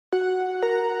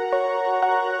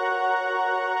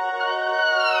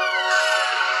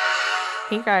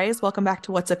Hey guys, welcome back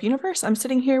to What's Up Universe. I'm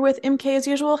sitting here with MK as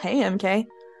usual. Hey MK.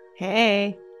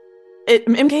 Hey.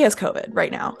 MK has COVID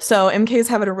right now, so MK is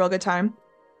having a real good time.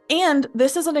 And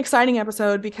this is an exciting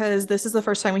episode because this is the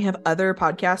first time we have other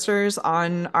podcasters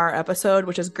on our episode,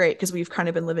 which is great because we've kind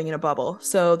of been living in a bubble.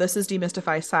 So this is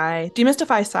Demystify Sci.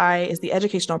 Demystify Sci is the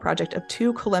educational project of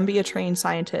two Columbia-trained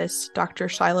scientists, Dr.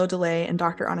 Shilo DeLay and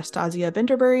Dr. Anastasia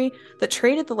Bendebury, that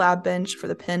traded the lab bench for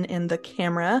the pen and the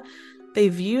camera. They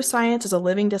view science as a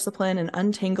living discipline and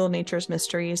untangle nature's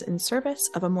mysteries in service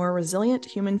of a more resilient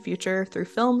human future through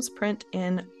films, print,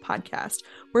 and podcast.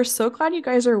 We're so glad you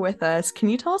guys are with us. Can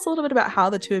you tell us a little bit about how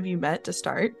the two of you met to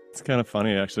start? It's kind of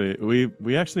funny, actually.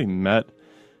 We actually met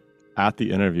at the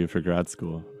interview for grad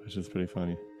school, which is pretty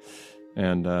funny.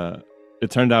 And it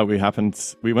turned out we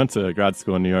went to grad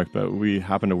school in New York, but we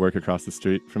happened to work across the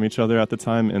street from each other at the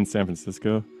time in San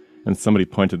Francisco. And somebody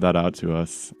pointed that out to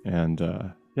us.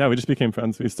 And yeah, we just became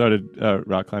friends. We started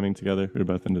rock climbing together. We were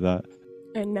both into that.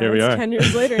 And now here we it's are. 10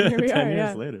 years later, and here we 10 are.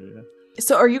 years later, yeah.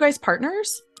 So are you guys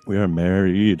partners? We are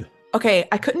married. Okay,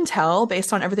 I couldn't tell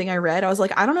based on everything I read. I was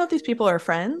like, I don't know if these people are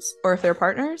friends or if they're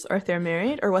partners or if they're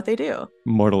married or what they do.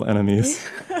 Mortal enemies.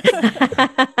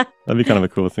 That'd be kind of a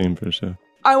cool theme for a show.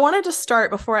 I wanted to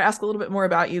start before I ask a little bit more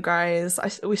about you guys.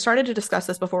 We started to discuss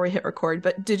this before we hit record,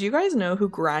 but did you guys know who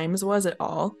Grimes was at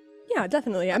all? Yeah,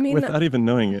 definitely. I mean, Without even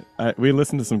knowing it, we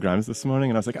listened to some Grimes this morning,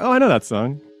 and I was like, oh, I know that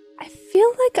song. I feel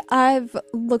like I've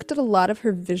looked at a lot of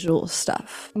her visual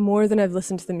stuff more than I've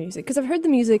listened to the music. Because I've heard the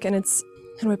music and it's,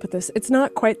 how do I put this? It's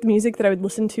not quite the music that I would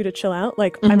listen to chill out.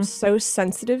 Like, I'm so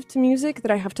sensitive to music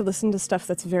that I have to listen to stuff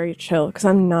that's very chill because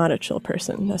I'm not a chill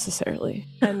person necessarily.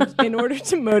 And in order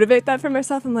to motivate that for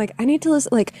myself, I'm like, I need to listen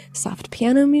like soft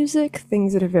piano music,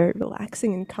 things that are very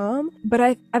relaxing and calm. But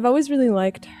I've always really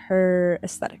liked her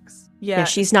aesthetics. Yeah,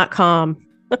 she's not calm.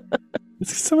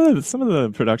 Some of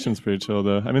the production's pretty chill,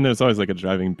 though. I mean, there's always like a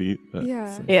driving beat. But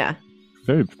Yeah. Yeah.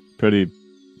 very pretty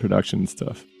production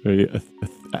stuff. Very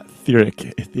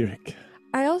etheric.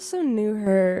 I also knew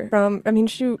her from, I mean,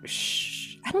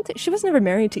 I don't think, she was never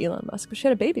married to Elon Musk, but she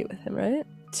had a baby with him, right?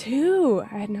 2.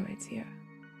 I had no idea.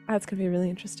 That's going to be really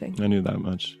interesting. I knew that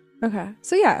much. Okay.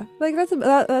 So yeah, like that's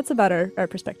about our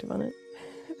perspective on it.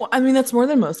 well, I mean, that's more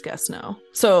than most guests know.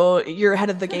 So you're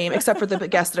ahead of the game, except for the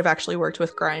guests that have actually worked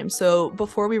with Grimes. So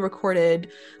before we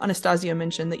recorded, Anastasia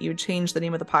mentioned that you would change the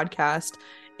name of the podcast.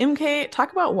 MK,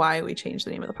 talk about why we changed the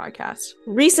name of the podcast.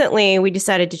 Recently, we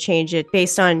decided to change it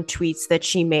based on tweets that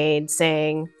she made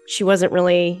saying she wasn't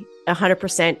really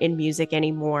 100% in music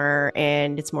anymore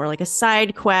and it's more like a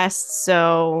side quest.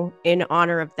 So in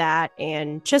honor of that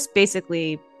and just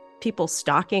basically people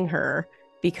stalking her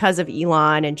because of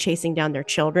Elon and chasing down their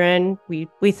children,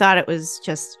 we thought it was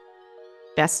just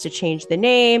best to change the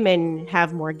name and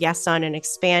have more guests on and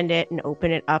expand it and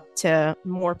open it up to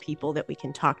more people that we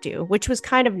can talk to, which was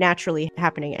kind of naturally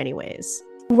happening anyways.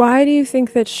 Why do you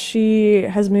think that she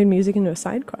has made music into a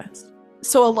side quest?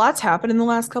 So a lot's happened in the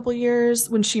last couple years.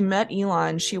 When she met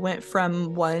Elon, she went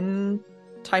from one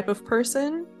type of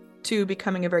person to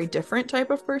becoming a very different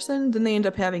type of person. Then they end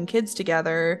up having kids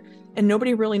together, and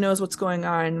nobody really knows what's going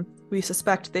on. We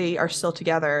suspect they are still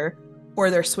together, or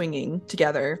they're swinging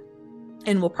together,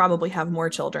 and will probably have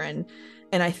more children.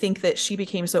 And I think that she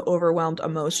became so overwhelmed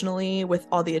emotionally with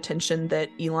all the attention that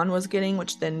Elon was getting,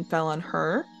 which then fell on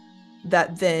her,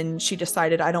 that then she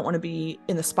decided, I don't want to be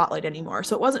in the spotlight anymore.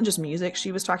 So it wasn't just music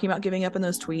she was talking about giving up in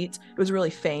those tweets. It was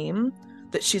really fame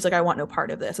that she's like, I want no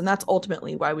part of this. And that's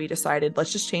ultimately why we decided,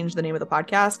 let's just change the name of the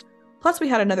podcast. Plus, we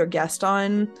had another guest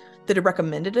on that had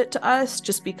recommended it to us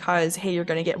just because, hey, you're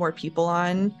going to get more people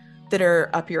on that are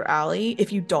up your alley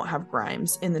if you don't have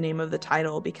Grimes in the name of the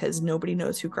title, because nobody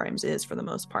knows who Grimes is for the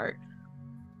most part.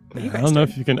 But you guys I don't know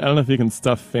did. if you can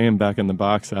stuff fame back in the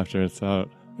box after it's out.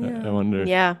 Yeah. I wonder.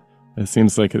 Yeah. It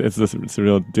seems like it's a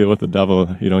real deal with the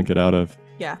devil you don't get out of.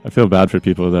 Yeah. I feel bad for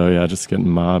people though. Yeah, just getting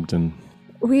mobbed and.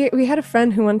 We had a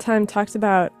friend who one time talked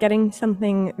about getting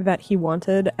something that he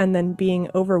wanted and then being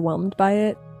overwhelmed by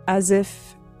it, as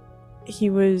if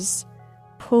he was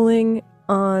pulling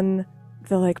on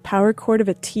the like power cord of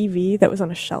a TV that was on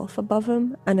a shelf above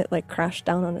him, and it like crashed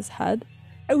down on his head.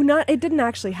 It didn't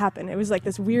actually happen. It was like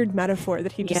this weird metaphor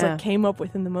that he just like came up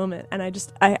with in the moment. And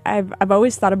I've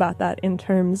always thought about that in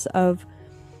terms of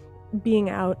being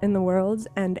out in the world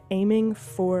and aiming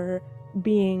for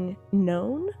being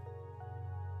known.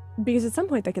 Because at some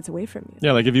point that gets away from you.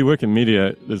 Yeah, like if you work in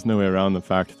media, there's no way around the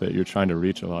fact that you're trying to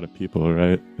reach a lot of people,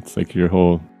 right? It's like your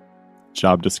whole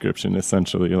job description,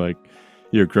 essentially. Like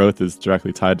your growth is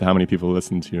directly tied to how many people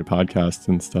listen to your podcast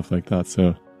and stuff like that.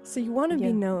 So So you want to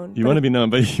be known. You want to be known,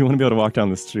 but you want to be able to walk down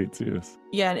the street too.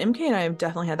 Yeah, and MK and I have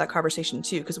definitely had that conversation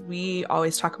too, because we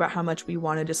always talk about how much we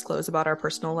want to disclose about our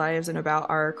personal lives and about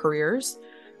our careers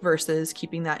versus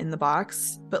keeping that in the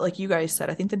box. But like you guys said,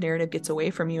 I think the narrative gets away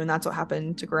from you, and that's what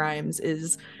happened to Grimes.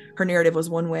 Is her narrative was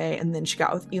one way, and then she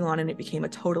got with Elon and it became a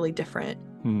totally different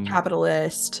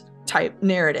capitalist type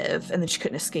narrative, and then she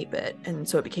couldn't escape it, and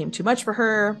so it became too much for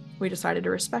her. We decided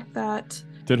to respect that.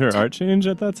 Did her art change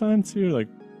at that time too? Like,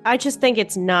 I just think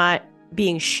it's not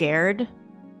being shared.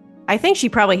 I think she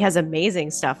probably has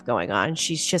amazing stuff going on.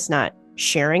 She's just not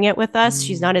sharing it with us.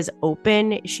 She's not as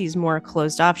open. She's more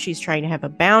closed off. She's trying to have a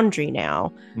boundary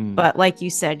now. But like you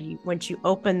said, once you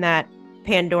open that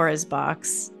Pandora's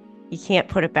box, you can't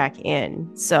put it back in.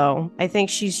 So I think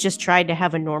she's just tried to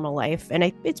have a normal life. And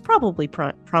it's probably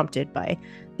prompted by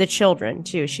the children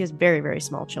too. She has very, very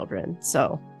small children.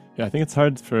 So yeah, I think it's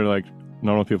hard for like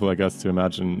normal people like us to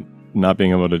imagine not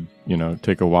being able to,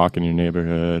 take a walk in your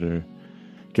neighborhood or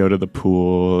go to the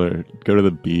pool or go to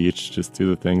the beach, just do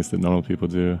the things that normal people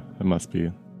do. It must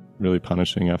be really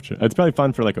punishing after. It's probably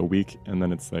fun for like a week, and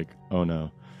then it's like, oh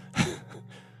no.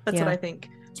 That's what I think.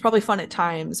 It's probably fun at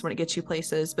times when it gets you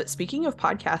places. But speaking of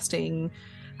podcasting,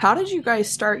 how did you guys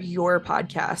start your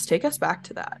podcast? Take us back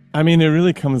to that. I mean, it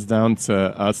really comes down to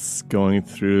us going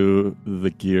through the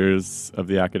gears of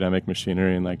the academic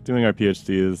machinery and like doing our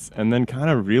PhDs, and then kind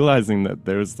of realizing that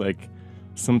there's like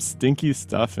some stinky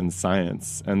stuff in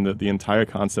science, and that the entire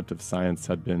concept of science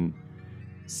had been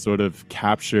sort of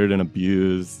captured and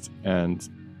abused, and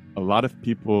a lot of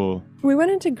people... We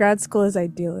went into grad school as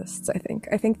idealists, I think.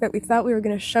 I think that we thought we were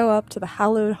going to show up to the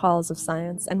hallowed halls of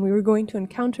science, and we were going to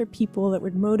encounter people that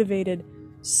were motivated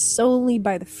solely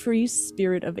by the free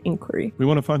spirit of inquiry. We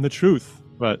want to find the truth,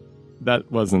 but that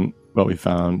wasn't what we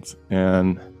found.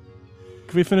 And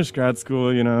we finished grad school,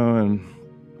 and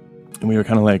we were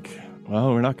kind of like,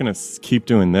 well, we're not going to keep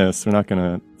doing this. We're not going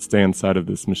to stay inside of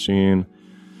this machine.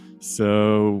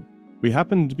 So we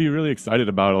happened to be really excited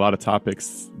about a lot of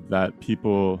topics that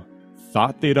people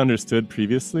thought they'd understood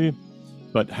previously,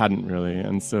 but hadn't really.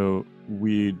 And so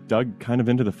we dug kind of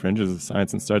into the fringes of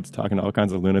science and started talking to all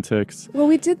kinds of lunatics. Well,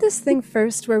 we did this thing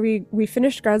first where we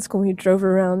finished grad school and we drove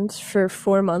around for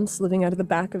 4 months living out of the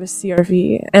back of a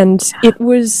CRV. And it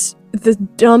was the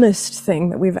dumbest thing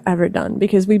that we've ever done,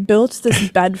 because we built this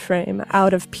bed frame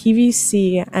out of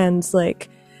PVC and like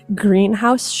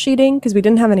greenhouse sheeting, because we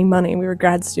didn't have any money. We were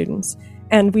grad students.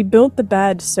 And we built the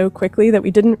bed so quickly that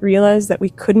we didn't realize that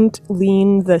we couldn't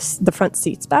lean the front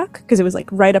seats back because it was like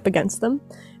right up against them.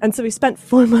 And so we spent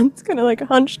 4 months kind of like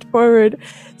hunched forward,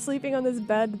 sleeping on this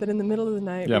bed that in the middle of the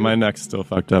night... Yeah, my neck's still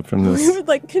fucked up from this. We would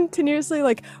like continuously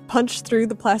like punch through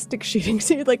the plastic sheeting,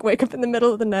 so you'd like wake up in the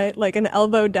middle of the night, like an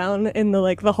elbow down in the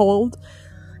like the hold,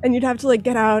 and you'd have to like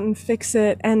get out and fix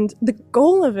it. And the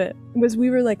goal of it was, we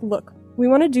were like, look, we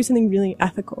want to do something really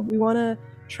ethical. We want to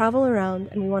travel around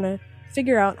and we want to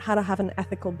figure out how to have an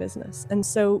ethical business. And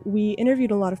so we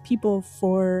interviewed a lot of people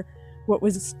for what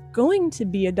was going to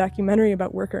be a documentary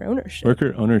about worker ownership.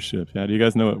 Worker ownership. Yeah. Do you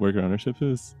guys know what worker ownership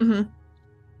is? Mm-hmm.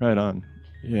 Right on.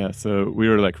 Yeah. So we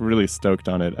were like really stoked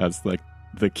on it as like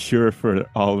the cure for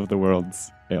all of the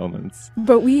world's ailments.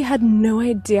 But we had no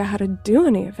idea how to do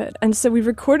any of it. And so we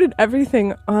recorded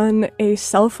everything on a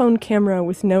cell phone camera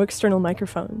with no external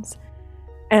microphones.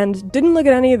 And didn't look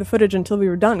at any of the footage until we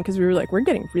were done, because we were like, we're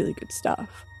getting really good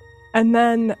stuff. And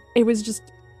then it was just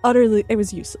utterly, it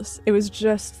was useless. It was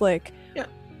just like, yeah.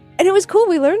 And it was cool.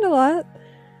 We learned a lot,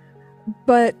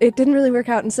 but it didn't really work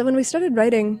out. And so when we started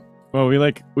writing... Well,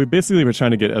 we basically were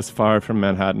trying to get as far from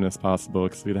Manhattan as possible,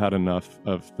 because we'd had enough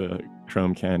of the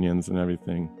Chrome Canyons and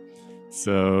everything.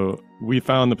 So we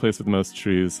found the place with the most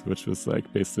trees, which was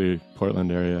like basically Portland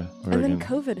area, Oregon. And then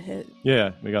COVID hit.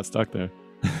 Yeah, we got stuck there.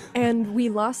 And we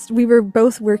were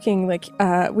both working, like,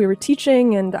 we were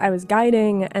teaching and I was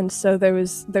guiding, and so there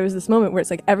was this moment where it's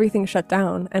like everything shut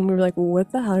down, and we were like, well,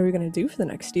 what the hell are we going to do for the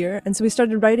next year? And so we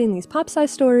started writing these pop sci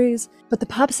stories, but the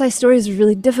pop sci stories are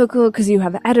really difficult because you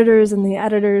have editors, and the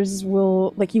editors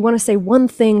will, like, you want to say one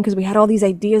thing because we had all these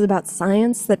ideas about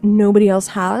science that nobody else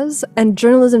has, and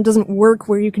journalism doesn't work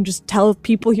where you can just tell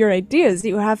people your ideas.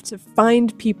 You have to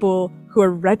find people who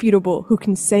are reputable, who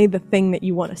can say the thing that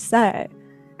you want to say.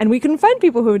 And we couldn't find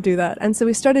people who would do that. And so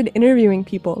we started interviewing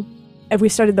people. And we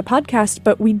started the podcast,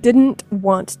 but we didn't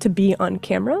want to be on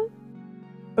camera.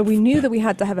 But we knew that we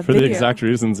had to have a video. For the exact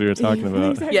reasons we were talking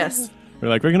about. Yes. We're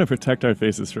like, we're going to protect our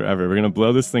faces forever. We're going to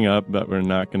blow this thing up, but we're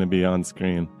not going to be on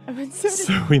screen.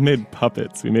 So we made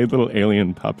puppets. We made little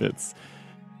alien puppets.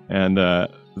 And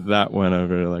that went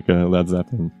over like a Led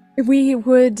Zeppelin. We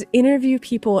would interview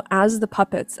people as the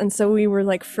puppets, and so we were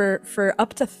like for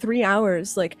up to 3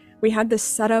 hours, like we had this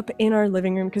set up in our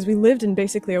living room because we lived in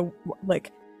basically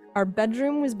our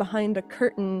bedroom was behind a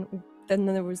curtain, then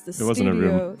there was the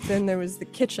studio, then there was the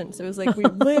kitchen, so it was like we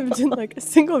lived in like a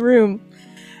single room.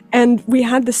 And we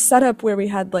had this setup where we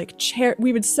had like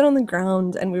we would sit on the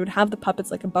ground and we would have the puppets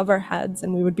like above our heads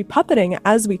and we would be puppeting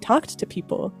as we talked to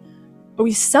people. But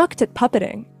we sucked at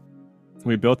puppeting.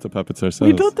 We built the puppets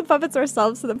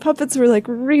ourselves. So the puppets were like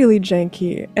really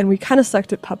janky and we kind of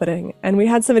sucked at puppeting. And we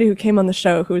had somebody who came on the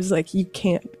show who was like, you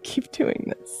can't keep doing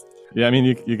this. Yeah, I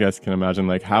mean, you guys can imagine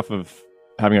like half of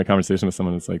having a conversation with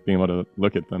someone is like being able to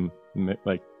look at them and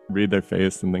like read their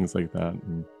face and things like that.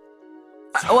 And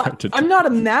I'm not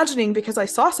imagining because I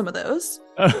saw some of those.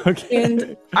 Okay.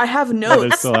 And I have notes.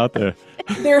 They're still out there.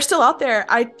 They're still out there.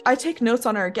 I take notes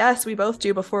on our guests. We both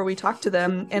do before we talk to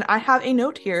them. And I have a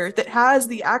note here that has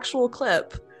the actual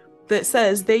clip that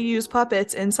says they use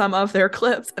puppets in some of their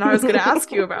clips. And I was going to ask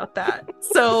you about that.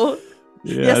 So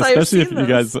yeah, yes,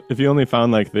 especially if you only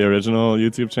found like the original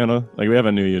YouTube channel. Like we have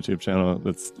a new YouTube channel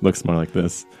that looks more like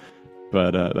this.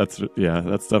 But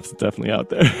that stuff's definitely out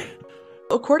there.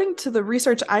 According to the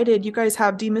research I did, you guys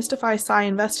have Demystify Sci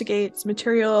investigates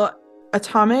material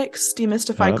atomics,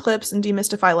 Demystify clips, and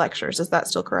Demystify lectures. Is that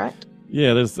still correct?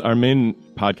 Yeah, our main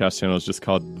podcast channel is just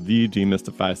called the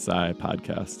Demystify Sci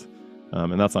podcast.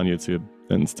 And that's on YouTube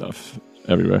and stuff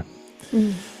everywhere.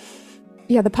 Mm.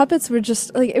 Yeah, the puppets were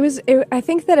just like, I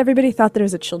think that everybody thought that it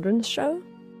was a children's show.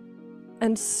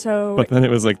 And so... But then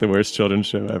it was like the worst children's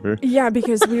show ever. Yeah,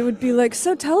 because we would be like,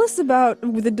 so tell us about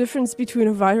the difference between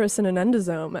a virus and an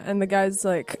endosome. And the guy's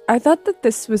like, I thought that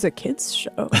this was a kid's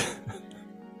show.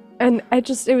 And it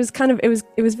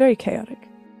was very chaotic.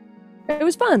 It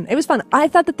was fun. I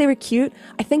thought that they were cute.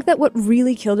 I think that what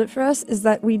really killed it for us is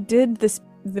that we did this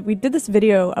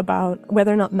video about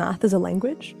whether or not math is a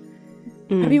language.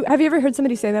 Mm. Have you ever heard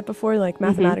somebody say that before? Like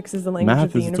mathematics is the language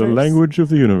of the universe. Math is the language of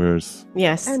the universe.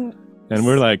 Yes. And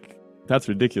we're like, that's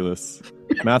ridiculous.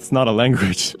 Math's not a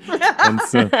language. And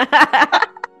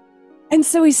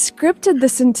so we scripted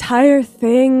this entire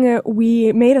thing.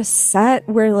 We made a set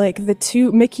where like the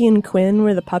two, Mickey and Quinn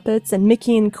were the puppets, and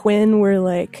Mickey and Quinn were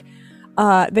like,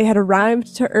 they had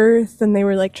arrived to Earth and they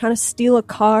were like trying to steal a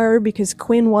car because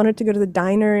Quinn wanted to go to the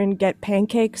diner and get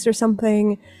pancakes or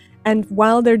something. And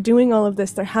while they're doing all of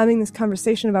this, they're having this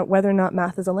conversation about whether or not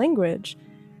math is a language.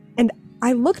 And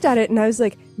I looked at it and I was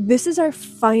like, this is our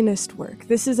finest work.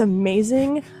 This is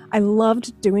amazing. I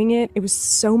loved doing it. It was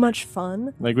so much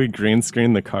fun. Like we green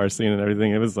screened the car scene and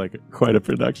everything. It was like quite a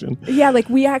production. Yeah, like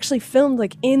we actually filmed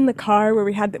like in the car where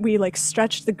we like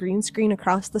stretched the green screen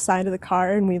across the side of the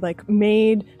car and we like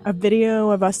made a video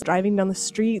of us driving down the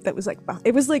street that was like,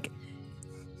 it was like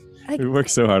we worked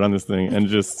so hard on this thing and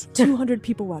just 200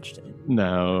 people watched it.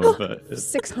 No, but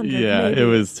 600. Yeah, maybe. It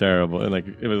was terrible and like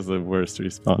it was the worst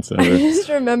response ever. I just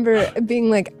remember being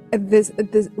like, "This,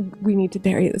 we need to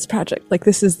bury this project. Like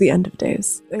this is the end of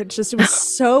days." It was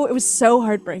so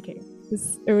heartbreaking.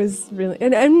 It was really,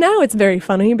 and now it's very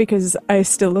funny because I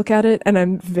still look at it and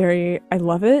I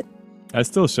love it. I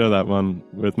still show that one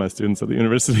with my students at the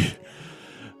university.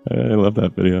 I love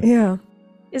that video. Yeah.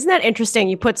 Isn't that interesting?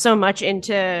 You put so much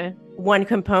into one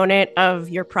component of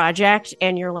your project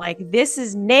and you're like, this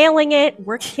is nailing it.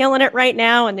 We're killing it right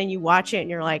now. And then you watch it and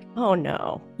you're like, oh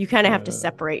no. You kind of have to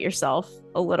separate yourself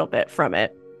a little bit from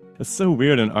it. It's so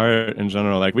weird in art in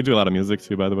general. Like we do a lot of music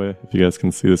too, by the way, if you guys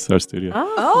can see this is our studio.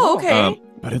 Oh, okay.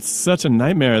 But it's such a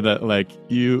nightmare that like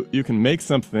you can make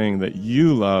something that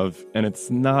you love and it's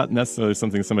not necessarily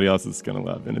something somebody else is going to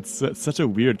love. And it's such a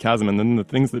weird chasm. And then the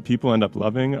things that people end up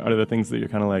loving are the things that you're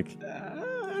kind of like,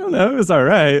 I don't know, it was all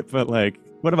right. But like,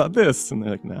 what about this? And they're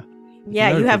like, nah.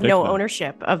 Yeah, you have no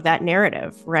ownership of that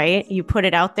narrative, right? You put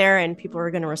it out there and people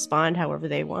are going to respond however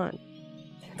they want.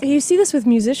 You see this with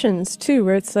musicians too,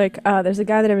 where it's like, there's a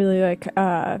guy that I really like,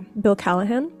 Bill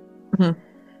Callahan. Mm-hmm.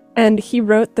 And he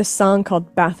wrote this song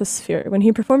called Bathysphere. When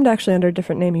he performed actually under a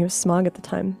different name, he was Smog at the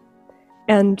time.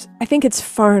 And I think it's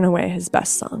far and away his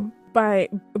best song by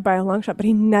a long shot, but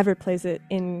he never plays it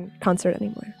in concert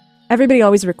anymore. Everybody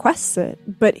always requests it,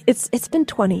 but it's been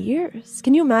 20 years.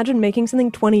 Can you imagine making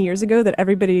something 20 years ago that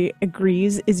everybody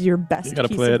agrees is your best piece of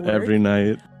work? You gotta play it every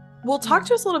night. Well, talk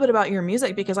to us a little bit about your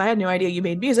music because I had no idea you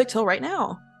made music till right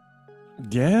now.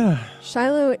 Yeah.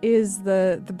 Shilo is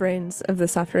the brains of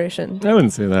this operation. I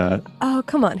wouldn't say that. Oh,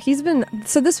 come on.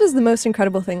 So this was the most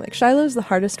incredible thing. Like, Shilo's the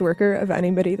hardest worker of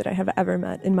anybody that I have ever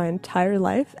met in my entire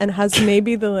life and has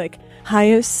maybe the, like,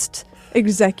 highest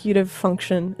executive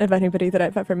function of anybody that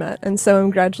I've ever met. And so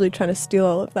I'm gradually trying to steal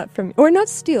all of that from... Or not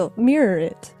steal, mirror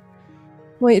it.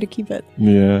 want you to keep it.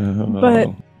 Yeah, But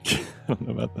I don't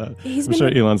know about that. he's I'm been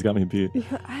sure Elon's got me beat.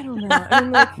 I don't know. I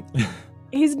mean, like,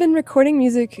 he's been recording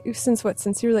music since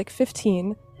you were like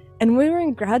 15, and we were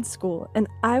in grad school, and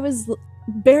I was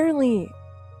barely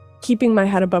keeping my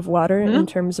head above water in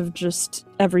terms of just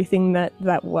everything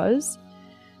that was.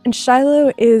 And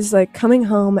Shilo is like coming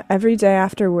home every day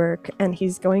after work, and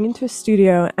he's going into a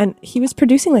studio, and he was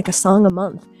producing like a song a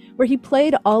month where he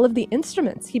played all of the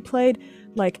instruments. He played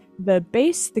like the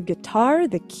bass, the guitar,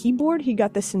 the keyboard. He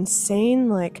got this insane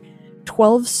like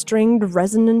 12-stringed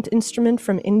resonant instrument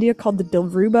from India called the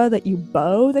Dilruba that you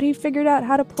bow that he figured out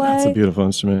how to play. That's a beautiful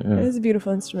instrument. Yeah. It is a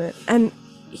beautiful instrument. And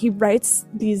he writes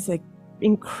these like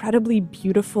incredibly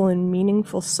beautiful and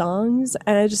meaningful songs,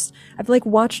 and I've like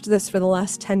watched this for the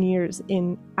last 10 years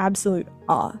in absolute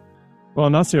awe. Well,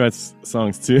 Nasi writes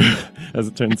songs too, as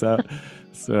it turns out.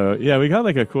 So yeah, we got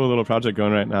like a cool little project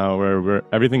going right now where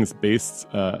everything's based,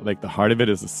 like the heart of it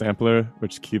is a sampler,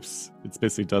 which it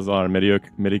basically does a lot of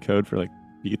MIDI code for like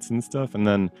beats and stuff. And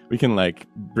then we can like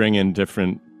bring in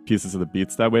different pieces of the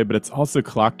beats that way, but it's also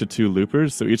clocked to 2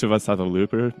 loopers. So each of us has a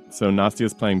looper. So Nastia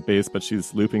is playing bass, but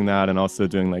she's looping that and also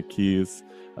doing like keys,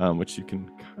 which you can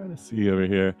kind of see over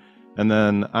here. And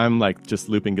then I'm like just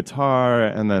looping guitar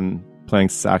and then playing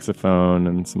saxophone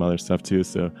and some other stuff too.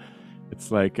 So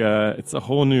it's like it's a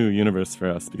whole new universe for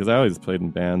us because I always played in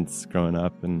bands growing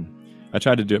up, and I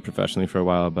tried to do it professionally for a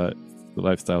while, but the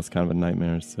lifestyle's kind of a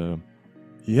nightmare. So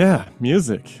yeah,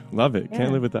 music, love it.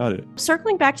 Can't live without it.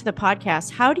 Circling back to the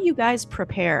podcast, how do you guys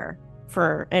prepare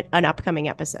for an upcoming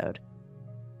episode?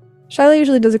 Shilo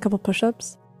usually does a couple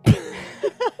push-ups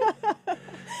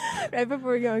right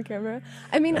before we go on camera.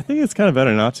 I mean, I think it's kind of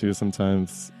better not to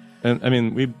sometimes. And I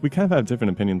mean, we kind of have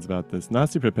different opinions about this.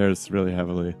 Nasti prepares really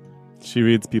heavily. She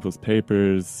reads people's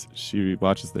papers. She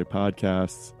watches their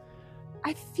podcasts.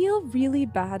 I feel really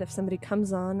bad if somebody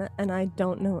comes on and I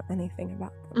don't know anything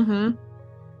about them.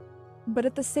 But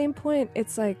at the same point,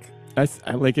 it's like... I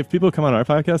like if people come on our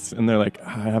podcast and they're like,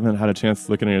 I haven't had a chance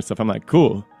to look into your stuff. I'm like,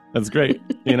 cool. That's great.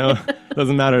 You know,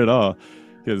 doesn't matter at all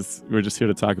because we're just here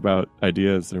to talk about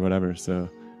ideas or whatever. So,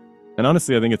 and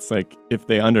honestly, I think it's like if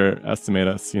they underestimate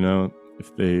us, you know,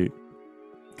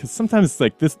 because sometimes it's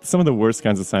like this, some of the worst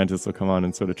kinds of scientists will come on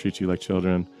and sort of treat you like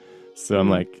children. So I'm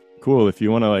like, cool. If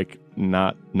you want to like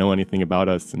not know anything about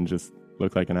us and just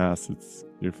look like an ass, it's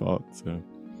your fault. So,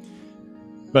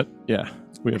 but yeah,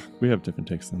 we have different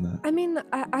takes on that. I mean,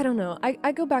 I don't know.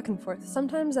 I go back and forth.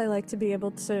 Sometimes I like to be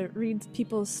able to read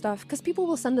people's stuff because people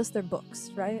will send us their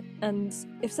books, right? And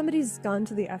if somebody's gone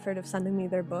to the effort of sending me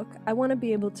their book, I want to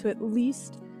be able to at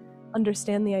least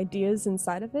understand the ideas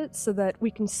inside of it so that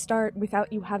we can start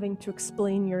without you having to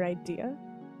explain your idea.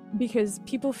 Because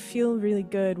people feel really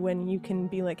good when you can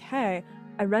be like, hey,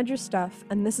 I read your stuff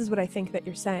and this is what I think that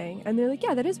you're saying. And they're like,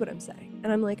 yeah, that is what I'm saying.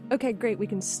 And I'm like, okay, great, we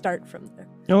can start from there.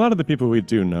 A lot of the people we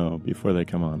do know before they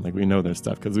come on, like we know their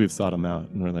stuff because we've sought them out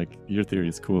and we're like, your theory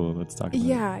is cool, let's talk about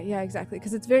it. Yeah, exactly.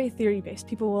 Because it's very theory-based.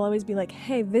 People will always be like,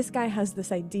 hey, this guy has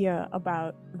this idea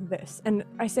about this. And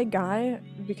I say guy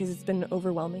because it's been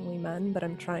overwhelmingly men, but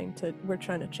we're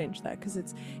trying to change that because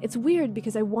it's weird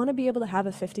because I want to be able to have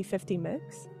a 50-50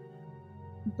 mix,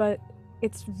 but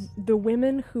it's the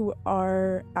women who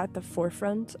are at the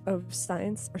forefront of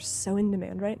science are so in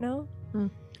demand right now.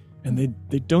 And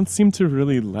they don't seem to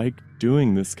really like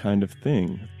doing this kind of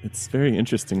thing. It's very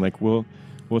interesting. Like we'll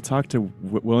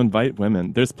invite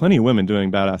women. There's plenty of women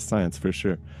doing badass science for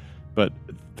sure, but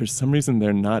for some reason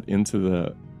they're not into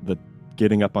the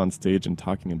getting up on stage and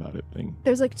talking about it thing.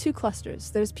 There's like 2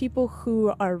 clusters. There's people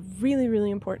who are really,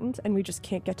 really important and we just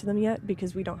can't get to them yet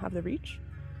because we don't have the reach.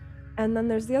 And then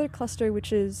there's the other cluster,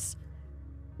 which is,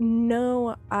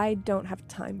 no, I don't have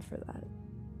time for that.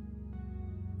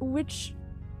 Which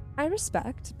I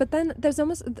respect, but then there's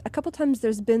almost a couple times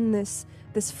there's been this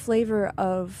flavor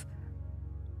of,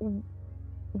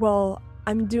 well,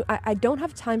 I don't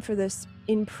have time for this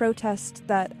in protest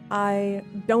that I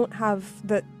don't have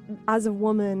that as a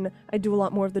woman I do a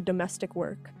lot more of the domestic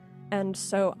work, and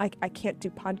so I can't do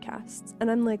podcasts.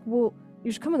 And I'm like, well,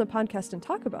 you should come on the podcast and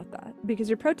talk about that because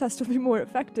your protest will be more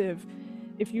effective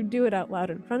if you do it out loud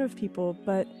in front of people.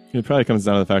 But it probably comes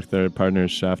down to the fact their partner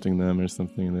is shafting them or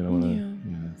something and they don't want to.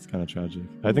 Yeah, it's kind of tragic.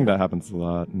 I think that happens a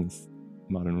lot in this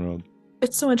modern world.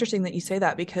 It's so interesting that you say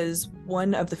that because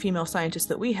one of the female scientists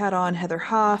that we had on, Heather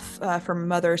Hoff from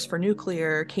Mothers for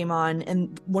Nuclear, came on,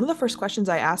 and one of the first questions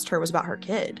I asked her was about her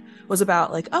kid, was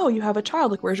about like, oh, you have a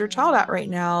child, like, where's your child at right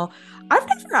now? I've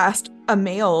never asked a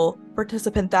male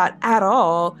participant that at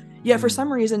all. Yeah, for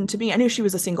some reason, to me, I knew she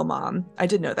was a single mom. I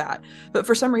did know that. But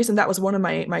for some reason, that was one of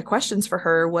my questions for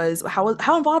her was,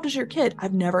 how involved is your kid?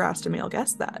 I've never asked a male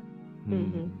guest that.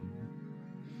 Mm-hmm.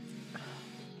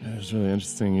 It was really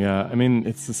interesting. Yeah. I mean,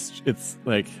 it's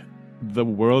like the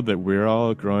world that we're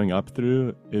all growing up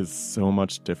through is so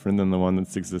much different than the one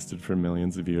that's existed for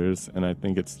millions of years. And I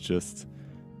think it's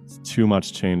too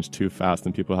much change too fast,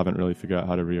 and people haven't really figured out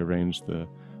how to rearrange the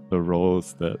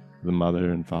roles that the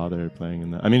mother and father are playing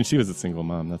in that. I mean, she was a single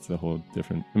mom. That's a whole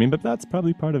different... I mean, but that's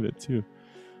probably part of it too.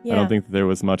 Yeah. I don't think there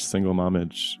was much single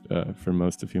momage for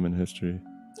most of human history.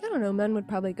 I don't know. Men would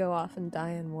probably go off and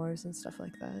die in wars and stuff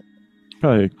like that.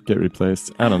 Probably get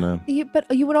replaced. I don't know.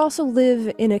 But you would also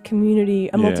live in a community,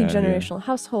 a multi-generational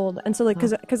household. And so, like,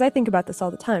 because I think about this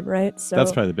all the time, right? So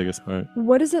that's probably the biggest part.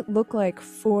 What does it look like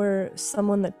for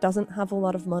someone that doesn't have a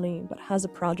lot of money but has a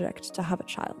project to have a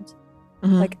child?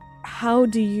 Mm-hmm. Like, how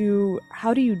do you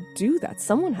do that?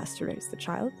 Someone has to raise the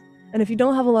child. And if you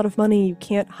don't have a lot of money, you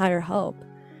can't hire help.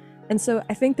 And so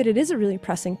I think that it is a really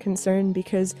pressing concern,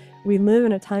 because we live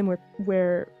in a time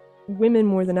where women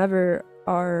more than ever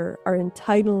are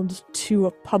entitled to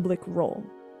a public role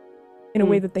in a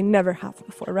way that they never have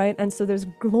before, right? And so there's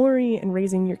glory in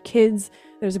raising your kids.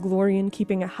 There's glory in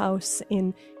keeping a house,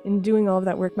 in doing all of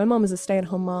that work. My mom is a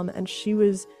stay-at-home mom, and she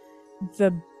was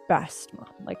the best mom.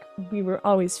 Like, we were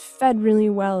always fed really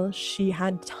well. She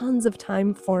had tons of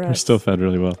time for us. We're still fed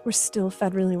really well. We're still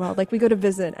fed really well. Like, we go to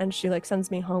visit, and she like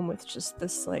sends me home with just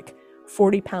this like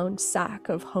 40-pound sack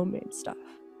of homemade stuff.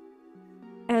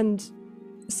 And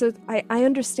so I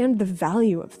understand the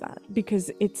value of that,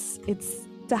 because it's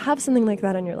to have something like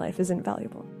that in your life is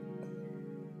invaluable.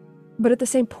 But at the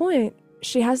same point,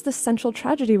 she has this central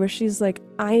tragedy where she's like,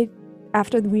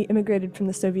 after we immigrated from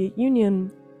the Soviet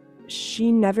Union,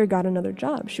 she never got another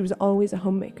job. She was always a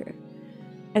homemaker.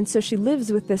 And so she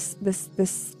lives with this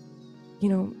you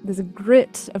know, there's a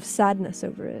grit of sadness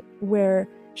over it, where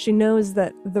she knows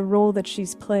that the role that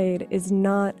she's played is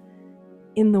not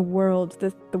in the world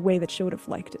the way that she would have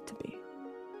liked it to be.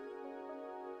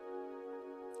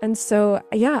 And so,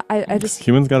 yeah, I just...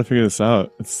 Humans got to figure this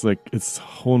out. It's like, it's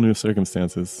whole new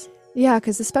circumstances. Yeah,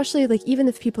 because especially, like, even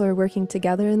if people are working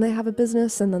together and they have a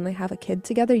business and then they have a kid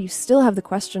together, you still have the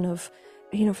question of,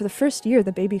 you know, for the first year,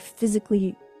 the baby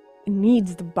physically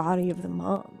needs the body of the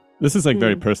mom. This is, like,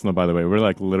 very personal, by the way. We're,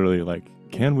 like, literally, like,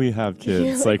 can we have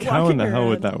kids? Like, how in the hell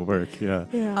would that work? Yeah.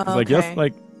 Like, yes,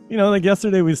 like, you know, like,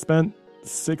 yesterday we spent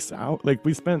 6 hours, like,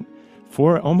 we spent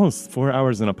almost 4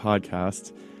 hours in a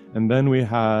podcast. And then we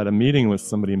had a meeting with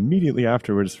somebody immediately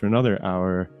afterwards for another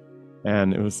hour.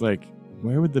 And it was like,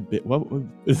 where would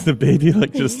is the baby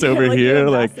like just over like here?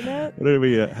 Like, what are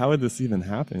we, how would this even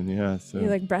happen? Yeah. So you're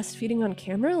like breastfeeding on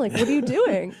camera? Like, what are you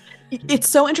doing? It's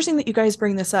so interesting that you guys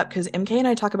bring this up, because MK and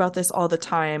I talk about this all the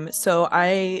time. So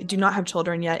I do not have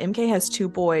children yet. MK has 2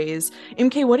 boys.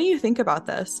 MK, what do you think about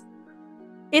this?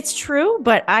 It's true,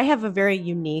 but I have a very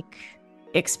unique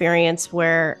experience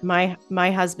where my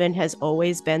husband has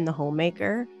always been the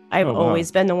homemaker. I've always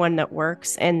been the one that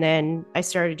works. And then I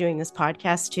started doing this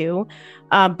podcast too.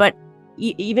 But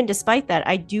even despite that,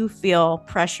 I do feel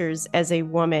pressures as a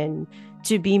woman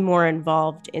to be more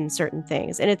involved in certain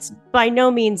things. And it's by no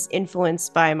means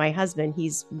influenced by my husband.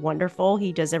 He's wonderful.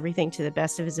 He does everything to the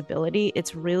best of his ability.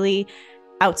 It's really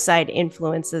outside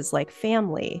influences like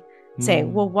family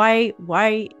saying, well, why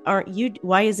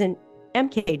isn't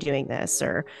MK doing this?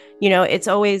 Or, you know, it's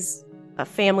always a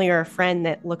family or a friend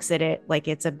that looks at it like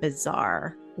it's a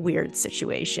bizarre, weird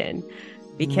situation,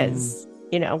 because,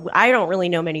 you know, I don't really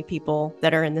know many people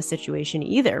that are in this situation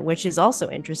either, which is also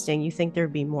interesting. You think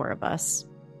there'd be more of us.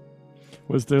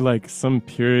 Was there like some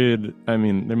period? I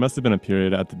mean, there must have been a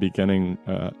period at the beginning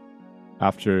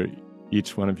after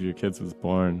each one of your kids was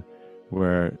born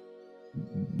where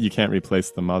you can't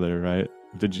replace the mother, right?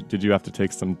 Did you have to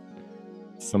take some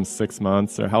 6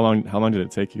 months, or how long did it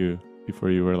take you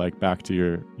before you were like back to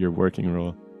your working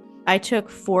role? I took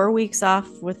 4 weeks off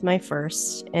with my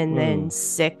first, and then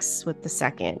 6 with the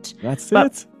second. That's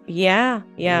it? Yeah.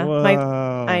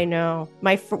 Wow. I know.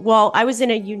 I was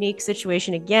in a unique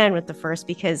situation again with the first,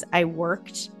 because I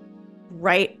worked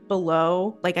right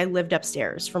below, like I lived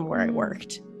upstairs from where I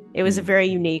worked. It was a very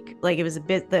unique, like it was a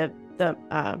bit,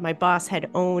 my boss had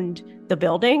owned the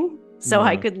building, so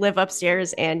I could live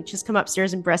upstairs and just come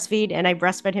upstairs and breastfeed, and I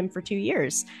breastfed him for 2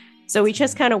 years. So we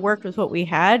just kind of worked with what we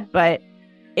had, but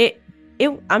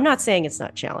I'm not saying it's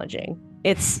not challenging.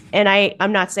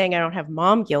 I'm not saying I don't have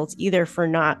mom guilt either for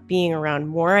not being around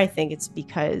more. I think it's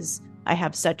because I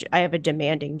have a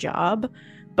demanding job,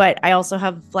 but I also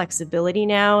have flexibility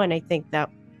now. And I think that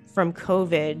from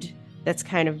COVID, that's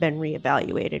kind of been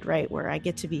reevaluated, right? Where I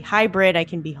get to be hybrid, I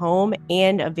can be home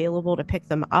and available to pick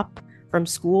them up from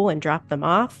school and drop them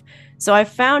off. So I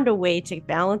found a way to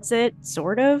balance it,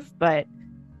 sort of, but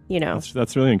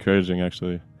that's really encouraging,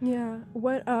 actually. Yeah.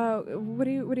 What do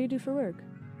you do for work?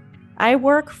 I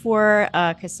work for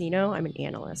a casino. I'm an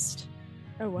analyst.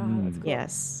 Oh wow, that's cool.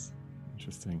 Yes.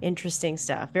 Interesting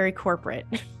stuff. Very corporate.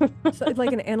 So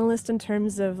like an analyst in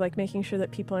terms of like making sure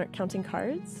that people aren't counting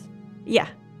cards? Yeah.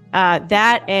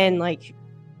 That and like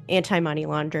anti-money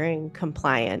laundering,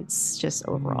 compliance, just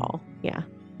overall. Yeah.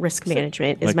 Risk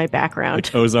management is my background.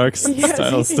 Like Ozarks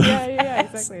style stuff. Yeah,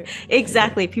 exactly.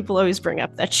 Exactly. People always bring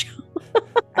up that show.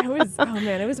 It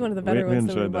was one of the better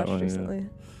ones that we watched recently. Yeah.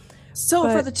 So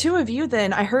for the two of you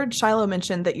then, I heard Shilo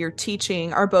mention that you're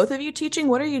teaching. Are both of you teaching?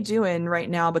 What are you doing right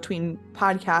now between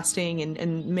podcasting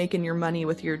and making your money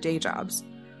with your day jobs?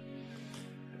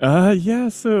 Yeah,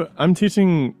 so I'm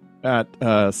teaching at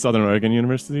Southern Oregon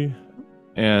University,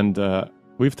 and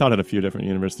we've taught at a few different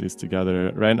universities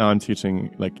together. Right now I'm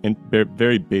teaching like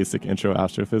very basic intro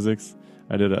astrophysics.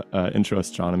 I did a intro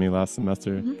astronomy last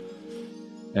semester.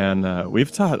 And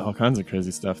we've taught all kinds of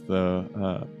crazy stuff,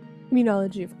 though.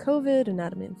 Immunology of COVID,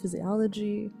 anatomy and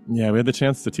physiology. Yeah, we had the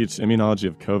chance to teach immunology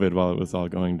of COVID while it was all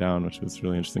going down, which was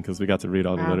really interesting because we got to read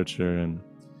all the literature, and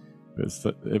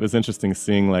it was interesting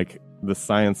seeing like the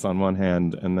science on one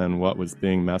hand and then what was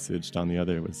being messaged on the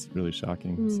other was really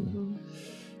shocking. So.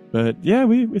 But yeah,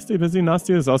 we stay busy.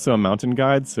 Nastia is also a mountain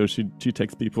guide, so she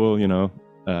takes people,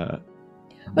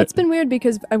 It's been weird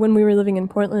because when we were living in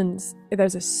Portland,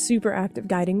 there's a super active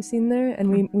guiding scene there, and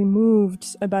we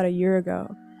moved about a year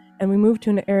ago, and we moved to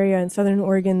an area in Southern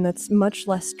Oregon that's much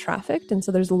less trafficked, and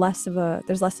so there's less of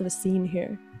a scene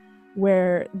here,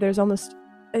 where there's almost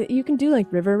you can do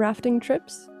like river rafting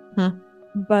trips,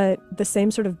 but the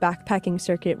same sort of backpacking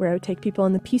circuit where I would take people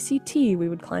on the PCT. We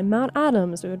would climb Mount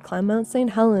Adams, we would climb Mount St.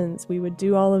 Helens, we would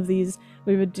do all of these.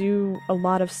 We would do a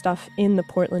lot of stuff in the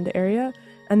Portland area.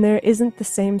 And there isn't the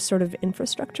same sort of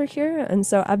infrastructure here. And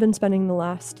so I've been spending the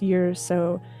last year or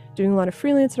so doing a lot of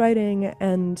freelance writing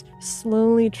and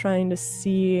slowly trying to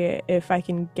see if I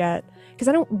can because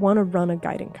I don't want to run a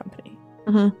guiding company.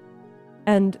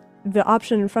 And the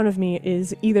option in front of me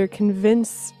is either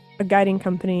convince a guiding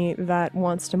company that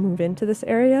wants to move into this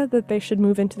area that they should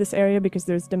move into this area because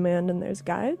there's demand and there's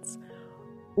guides,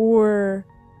 or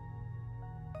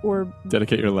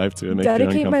dedicate your life to it.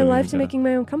 Dedicate my life to making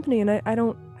my own company, and I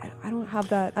don't have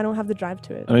that. I don't have the drive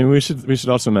to it. I mean, we should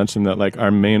also mention that like our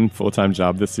main full-time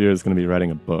job this year is going to be writing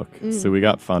a book. So we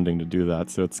got funding to do that.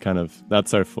 So it's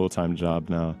that's our full-time job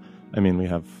now. I mean, we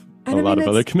have a lot of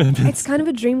other commitments. It's kind of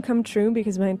a dream come true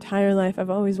because my entire life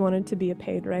I've always wanted to be a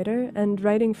paid writer, and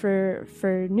writing for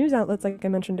news outlets, like I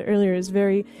mentioned earlier, it's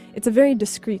a very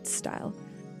discreet style.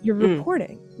 You're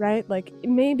reporting, right? Like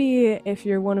maybe if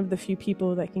you're one of the few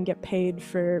people that can get paid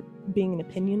for being an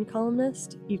opinion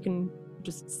columnist, you can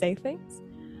just say things.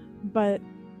 But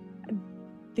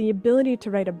the ability to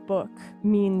write a book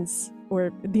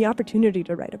or the opportunity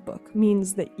to write a book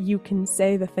means that you can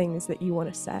say the things that you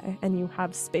want to say and you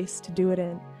have space to do it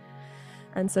in.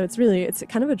 And so it's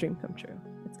kind of a dream come true.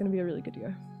 It's going to be a really good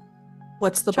year.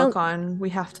 What's the book on? We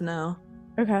have to know.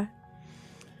 Okay.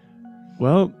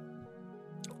 Well,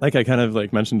 like I kind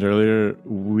of mentioned earlier,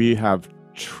 we have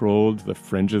trolled the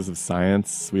fringes of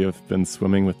science. We have been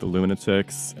swimming with the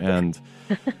lunatics. And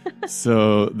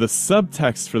so the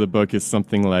subtext for the book is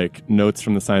something like notes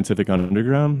from the scientific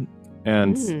underground.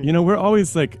 And, we're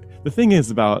always the thing is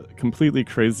about completely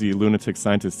crazy lunatic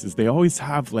scientists is they always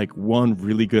have one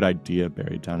really good idea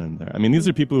buried down in there. I mean, these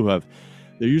are people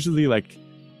they're usually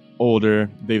older.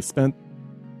 They've spent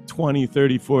 20,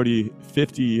 30, 40,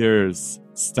 50 years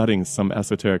studying some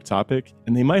esoteric topic,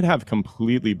 and they might have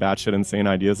completely batshit insane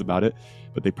ideas about it,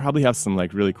 but they probably have some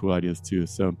really cool ideas too.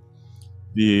 So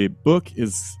the book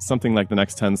is something like the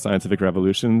next 10 scientific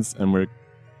revolutions, and we're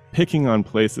picking on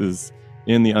places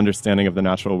in the understanding of the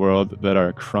natural world that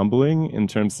are crumbling in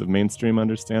terms of mainstream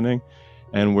understanding,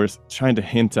 and we're trying to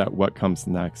hint at what comes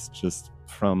next just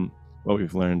from what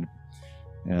we've learned.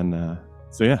 And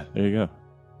so yeah, there you go.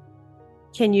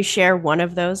 Can you share one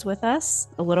of those with us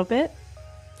a little bit?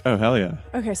 Oh, hell yeah.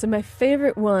 Okay, so my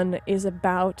favorite one is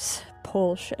about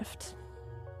pole shift.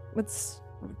 Let's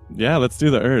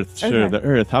do the Earth. Sure, okay. The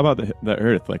Earth. How about the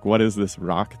Earth? What is this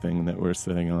rock thing that we're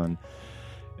sitting on?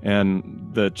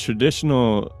 And the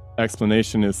traditional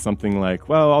explanation is something like,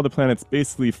 well, all the planets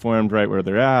basically formed right where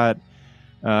they're at.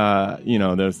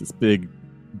 There's this big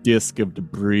disk of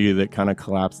debris that kind of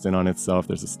collapsed in on itself.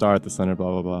 There's a star at the center,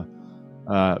 blah, blah,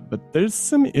 blah. But there's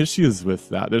some issues with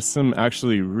that. There's some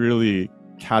actually really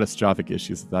catastrophic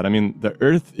issues with that. I mean, the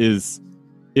Earth is,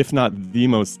 if not the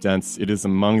most dense, it is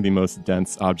among the most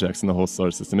dense objects in the whole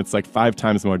solar system. It's like 5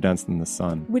 times more dense than the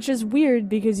sun. Which is weird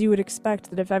because you would expect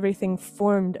that if everything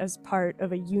formed as part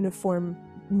of a uniform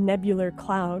nebular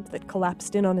cloud that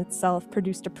collapsed in on itself,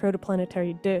 produced a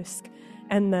protoplanetary disk,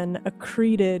 and then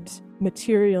accreted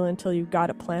material until you got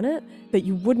a planet, that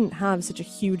you wouldn't have such a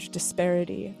huge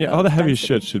disparity. Yeah, all the heavy density.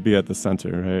 shit should be at the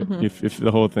center, right? Mm-hmm. If the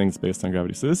whole thing's based on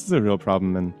gravity. So this is a real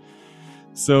problem. And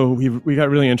so we got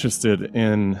really interested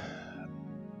in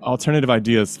alternative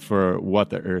ideas for what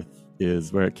the Earth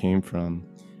is, where it came from.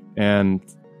 And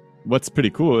what's pretty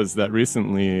cool is that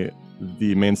recently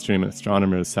the mainstream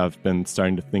astronomers have been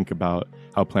starting to think about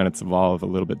how planets evolve a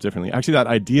little bit differently. Actually, that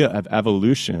idea of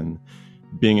evolution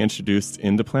being introduced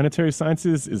into planetary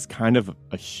sciences is kind of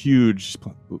a huge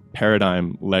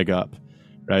paradigm leg up,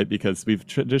 right? Because we've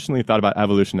traditionally thought about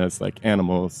evolution as like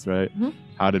animals, right? Mm-hmm.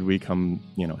 How did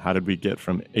we get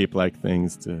from ape-like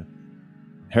things to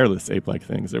hairless ape-like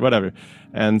things or whatever?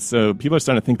 And so people are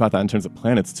starting to think about that in terms of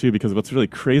planets too, because what's really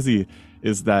crazy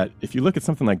is that if you look at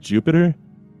something like Jupiter,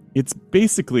 it's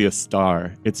basically a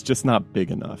star. It's just not big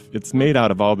enough. It's made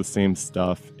out of all the same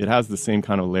stuff. It has the same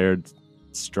kind of layered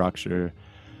structure.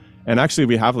 And actually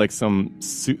we have like some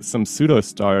pseudo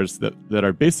stars that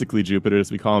are basically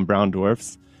Jupiters. We call them brown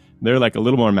dwarfs. They're like a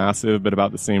little more massive, but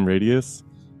about the same radius.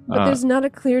 But there's not a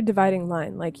clear dividing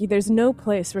line. Like, there's no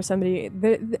place where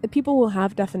people will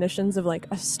have definitions of, like,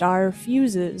 a star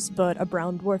fuses, but a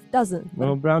brown dwarf doesn't.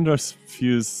 Well, brown dwarfs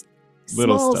fuse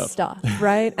little small stuff,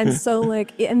 right? And so,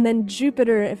 like, and then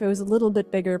Jupiter, if it was a little bit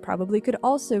bigger, probably could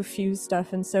also fuse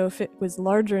stuff. And so if it was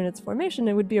larger in its formation,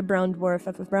 it would be a brown dwarf.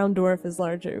 If a brown dwarf is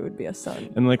larger, it would be a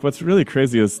sun. And, like, what's really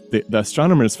crazy is the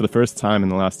astronomers, for the first time in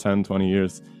the last 10, 20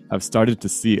 years, have started to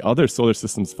see other solar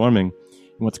systems forming.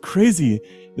 And what's crazy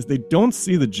is they don't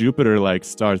see the Jupiter-like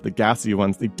stars, the gassy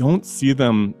ones. They don't see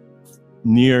them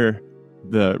near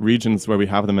the regions where we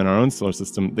have them in our own solar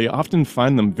system. They often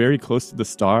find them very close to the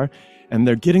star, and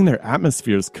they're getting their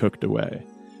atmospheres cooked away,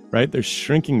 right? They're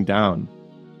shrinking down.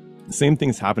 The same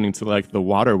thing's happening to like the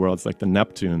water worlds, like the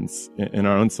Neptunes. In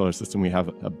our own solar system, we have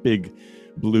a big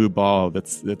blue ball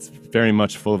that's very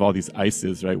much full of all these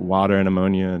ices, right? Water and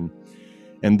ammonia,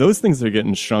 and those things are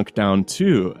getting shrunk down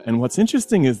too. And what's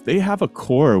interesting is they have a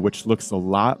core which looks a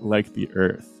lot like the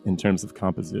Earth in terms of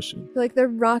composition. Like, they're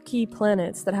rocky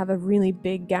planets that have a really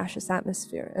big gaseous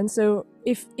atmosphere. And so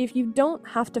if you don't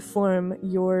have to form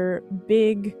your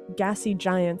big gassy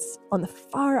giants on the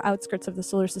far outskirts of the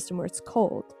solar system where it's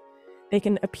cold, they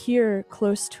can appear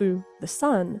close to the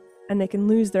sun and they can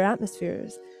lose their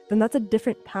atmospheres, then that's a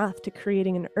different path to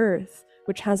creating an Earth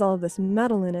which has all of this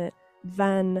metal in it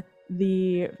than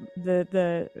the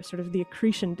sort of the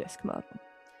accretion disk model.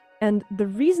 And the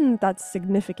reason that's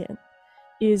significant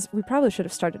is we probably should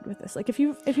have started with this. Like, if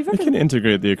you've ever... We can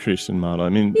integrate the accretion model. I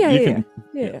mean,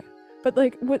 yeah. But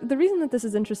like, the reason that this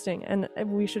is interesting, and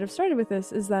we should have started with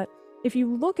this, is that if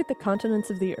you look at the continents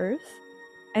of the Earth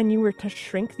and you were to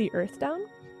shrink the Earth down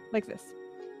like this,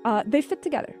 they fit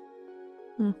together.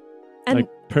 And like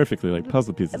perfectly, like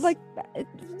puzzle pieces. Like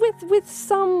with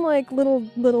some like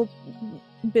little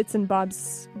bits and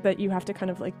bobs that you have to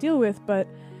kind of like deal with, but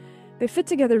they fit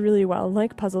together really well,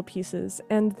 like puzzle pieces.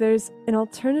 And there's an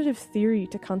alternative theory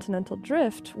to continental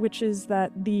drift, which is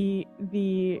that the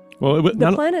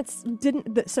planets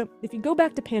didn't. So if you go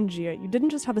back to Pangea, you didn't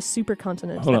just have a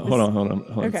supercontinent. Hold on.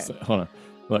 Okay. Hold on.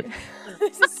 Look,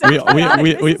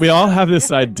 we all have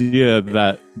this idea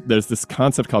that there's this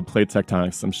concept called plate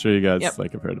tectonics. I'm sure you guys have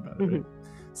heard about it. Right?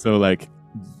 So like,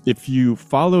 if you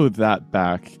follow that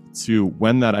back to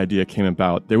when that idea came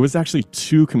about, there was actually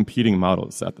 2 competing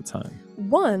models at the time.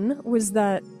 One was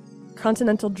that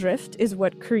continental drift is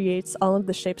what creates all of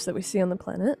the shapes that we see on the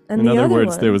planet. And in other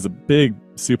words, there was a big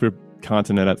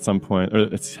supercontinent at some point,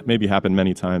 or it's maybe happened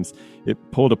many times. It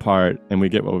pulled apart and we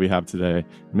get what we have today.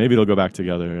 Maybe it'll go back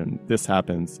together and this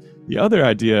happens. The other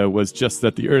idea was just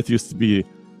that the Earth used to be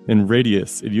in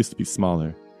radius. It used to be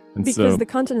smaller. And because the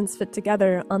continents fit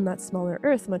together on that smaller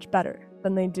Earth much better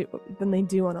than they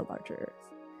do on a larger Earth.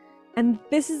 And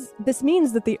this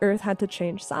means that the Earth had to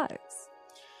change size.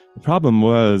 The problem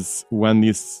was when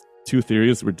these 2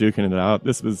 theories were duking it out,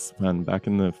 this was back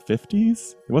in the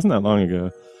 50s? It wasn't that long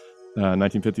ago,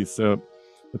 1950s. So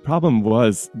the problem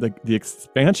was the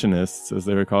expansionists, as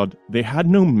they were called, they had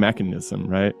no mechanism,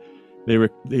 right?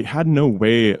 They had no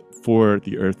way for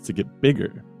the Earth to get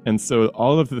bigger. And so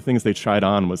all of the things they tried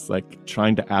on was like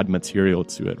trying to add material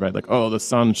to it, right? Like, oh, the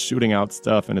sun's shooting out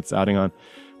stuff and it's adding on.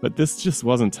 But this just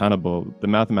wasn't tenable. The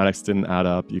mathematics didn't add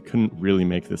up. You couldn't really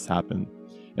make this happen.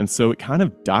 And so it kind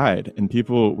of died, and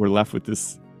people were left with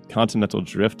this continental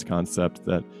drift concept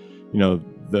that,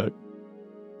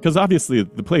 because obviously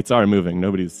the plates are moving,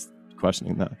 nobody's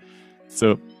questioning that.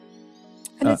 So,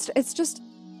 and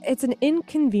it's an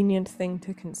inconvenient thing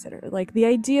to consider. Like, the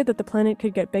idea that the planet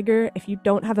could get bigger if you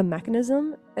don't have a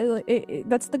mechanism,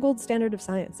 that's the gold standard of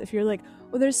science. If you're like,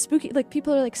 well, there's spooky, like,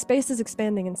 people are like, space is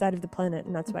expanding inside of the planet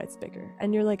and that's why it's bigger.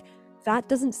 And you're like, that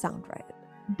doesn't sound right.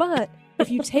 But if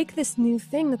you take this new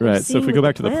thing that right, so if we go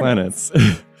back to the planets.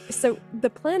 So the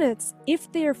planets,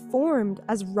 if they're formed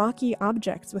as rocky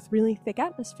objects with really thick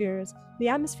atmospheres, the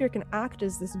atmosphere can act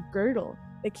as this girdle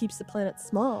that keeps the planet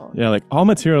small. Yeah, like all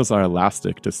materials are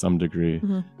elastic to some degree.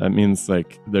 Mm-hmm. That means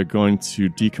like they're going to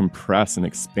decompress and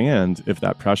expand if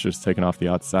that pressure is taken off the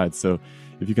outside. So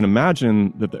if you can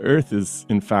imagine that the Earth is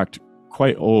in fact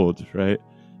quite old, right?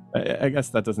 I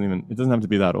guess it doesn't have to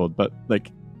be that old, but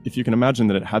like if you can imagine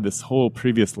that it had this whole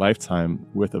previous lifetime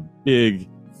with a big,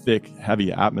 thick,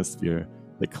 heavy atmosphere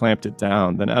that clamped it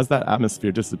down, then as that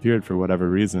atmosphere disappeared for whatever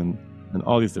reason, and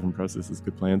all these different processes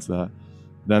could play into that,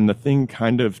 then the thing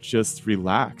kind of just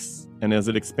relaxed. And as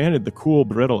it expanded, the cool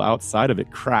brittle outside of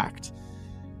it cracked.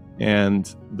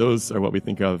 And those are what we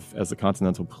think of as the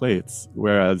continental plates,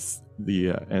 whereas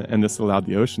and this allowed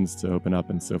the oceans to open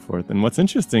up and so forth. And what's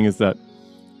interesting is that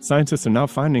scientists are now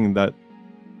finding that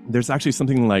there's actually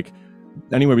something like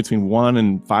anywhere between 1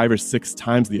 and 5 or 6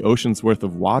 times the ocean's worth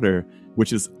of water,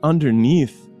 which is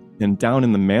underneath and down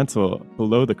in the mantle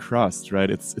below the crust, right?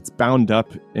 It's bound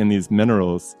up in these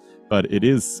minerals, but it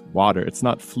is water. It's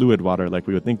not fluid water like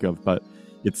we would think of, but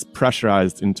it's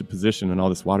pressurized into position and all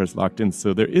this water is locked in.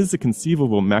 So there is a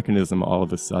conceivable mechanism all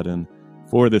of a sudden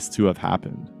for this to have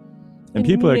happened. And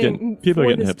people are getting hip to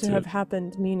it. To have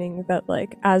happened, meaning that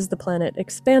like as the planet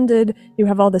expanded, you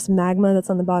have all this magma that's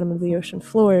on the bottom of the ocean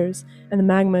floors, and the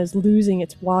magma is losing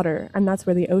its water, and that's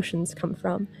where the oceans come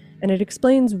from. And it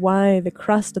explains why the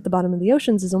crust at the bottom of the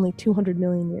oceans is only 200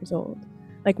 million years old.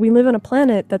 Like, we live on a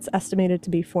planet that's estimated to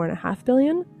be 4.5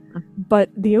 billion, but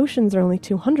the oceans are only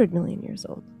 200 million years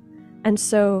old. And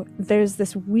so there's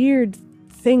this weird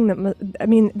thing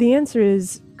that, the answer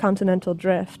is continental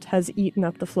drift has eaten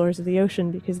up the floors of the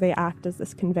ocean because they act as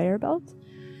this conveyor belt.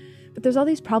 But there's all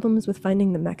these problems with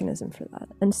finding the mechanism for that.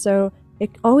 And so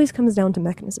it always comes down to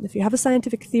mechanism. If you have a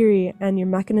scientific theory and your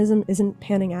mechanism isn't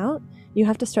panning out, you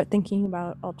have to start thinking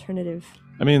about alternative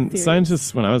theories.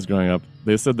 Scientists, when I was growing up,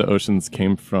 they said the oceans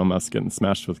came from us getting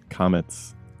smashed with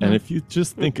comets. And if you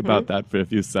just think about that for a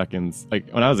few seconds, like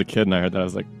when I was a kid and I heard that, I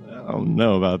was like, I don't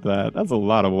know about that. That's a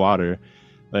lot of water.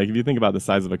 Like, if you think about the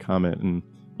size of a comet, and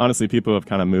honestly, people have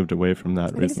kind of moved away from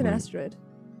that recently. I think it's an asteroid.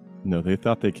 No, they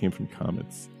thought they came from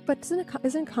comets. But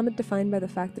isn't a comet defined by the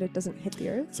fact that it doesn't hit the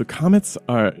Earth? So comets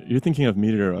you're thinking of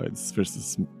meteoroids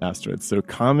versus asteroids. So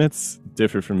comets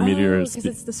differ from meteors. Because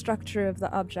it's the structure of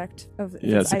the object.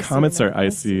 So comets are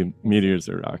icy, meteors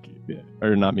are rocky. Yeah.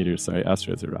 Or not meteors, sorry,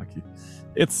 asteroids are rocky.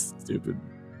 It's stupid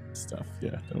stuff.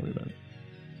 Yeah, don't worry about it.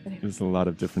 There's a lot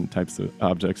of different types of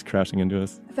objects crashing into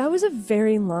us. That was a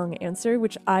very long answer,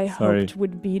 which I hoped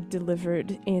would be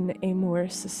delivered in a more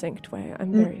succinct way.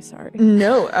 I'm very sorry.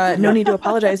 No need to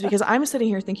apologize, because I'm sitting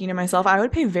here thinking to myself, I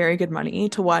would pay very good money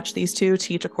to watch these two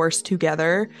teach a course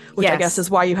together, which I guess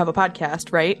is why you have a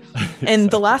podcast, right?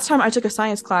 And the last time I took a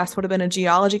science class would have been a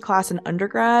geology class in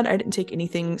undergrad. I didn't take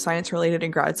anything science related in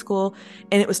grad school.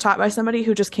 And it was taught by somebody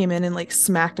who just came in and like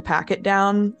smacked a packet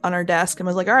down on our desk and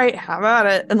was like, all right, how about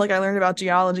it? And like, I learned about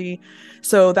geology.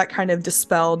 So that kind of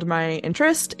dispelled my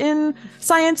interest in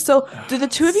science. So did the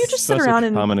two of you just sit around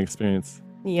and common experience?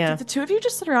 Yeah. Did the two of you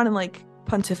just sit around and like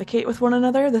pontificate with one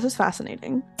another? This is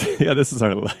fascinating. Yeah, this is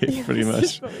our life, pretty much.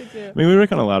 This is what we do. We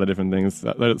work on a lot of different things.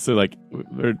 So like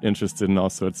we're interested in all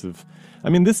sorts of.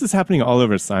 This is happening all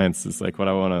over science. Is like what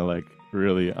I want to like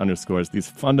really underscore is these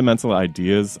fundamental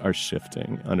ideas are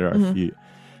shifting under our feet,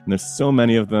 and there's so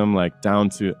many of them, like down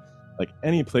to. Like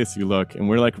any place you look, and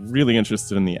we're like really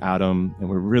interested in the atom, and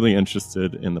we're really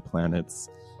interested in the planets,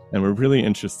 and we're really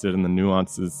interested in the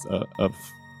nuances of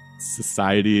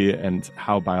society and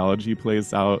how biology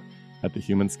plays out at the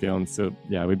human scale. And so,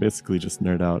 yeah, we basically just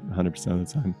nerd out 100% of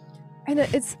the time. And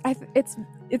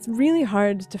it's really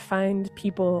hard to find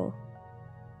people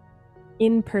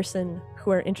in person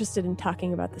who are interested in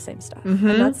talking about the same stuff.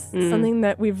 And that's something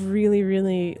that we've really,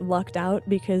 really lucked out,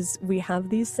 because we have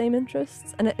these same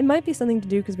interests. And it might be something to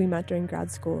do because we met during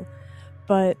grad school.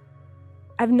 But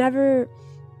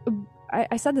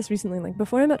I said this recently, like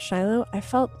before I met Shilo, I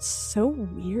felt so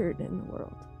weird in the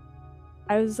world.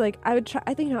 I was like, I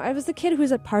was the kid who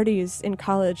was at parties in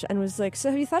college and was like, so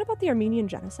have you thought about the Armenian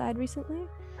genocide recently?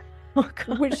 Oh,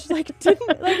 God. Which it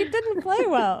didn't play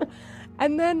well.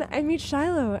 And then I meet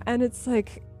Shilo, and it's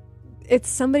like, it's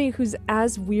somebody who's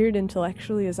as weird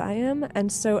intellectually as I am.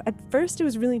 And so at first it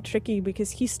was really tricky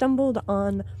because he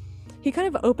kind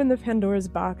of opened the Pandora's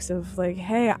box of like,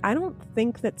 hey, I don't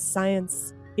think that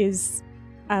science is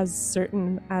as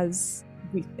certain as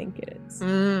we think it is.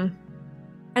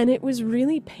 And it was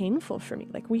really painful for me.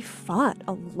 Like, we fought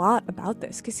a lot about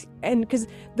this because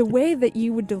the way that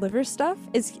you would deliver stuff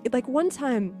is like, one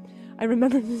time I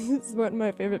remember, this is one of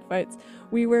my favorite fights.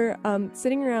 We were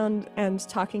sitting around and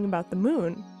talking about the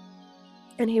moon.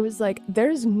 And he was like,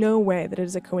 there's no way that it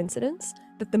is a coincidence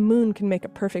that the moon can make a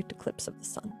perfect eclipse of the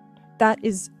sun. That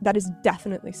is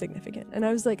definitely significant. And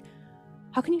I was like,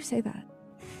 how can you say that?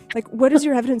 Like, what is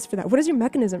your evidence for that? What is your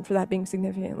mechanism for that being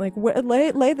significant? Like,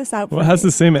 lay this out for me. Well, it has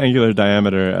the same angular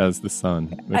diameter as the sun,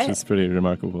 which is pretty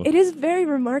remarkable. It is very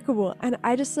remarkable. And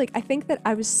I just, like, I think that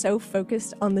I was so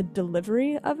focused on the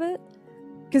delivery of it.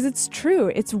 Because it's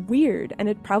true, it's weird, and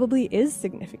it probably is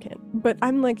significant. But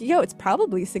I'm like, yo, it's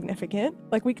probably significant.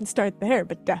 Like, we can start there,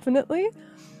 but definitely.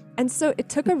 And so it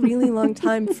took a really long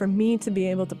time for me to be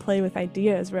able to play with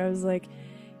ideas where I was like,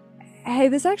 hey,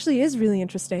 this actually is really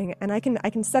interesting, and I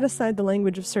can set aside the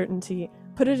language of certainty,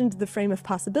 put it into the frame of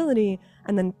possibility,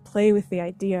 and then play with the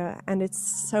idea. And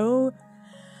it's so...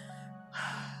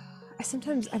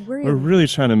 I worry. We're really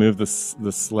trying to move the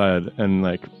sled and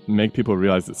like make people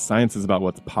realize that science is about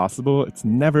what's possible. It's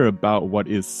never about what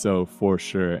is so for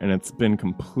sure. And it's been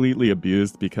completely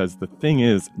abused because the thing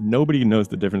is, nobody knows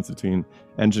the difference between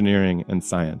engineering and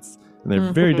science. And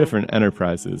they're very different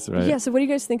enterprises, right? Yeah, so what do you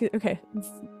guys think? Okay.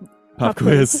 Pop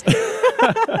quiz.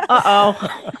 Uh-oh.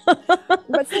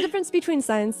 What's the difference between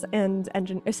science and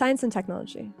science and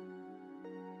technology?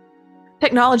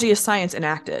 Technology is science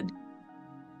enacted.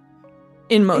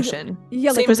 In motion.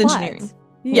 Yeah, same like as applied. engineering.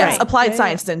 Yeah. Yes, applied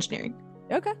science is engineering.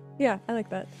 Okay. Yeah, I like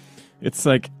that. It's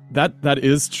like that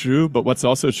is true, but what's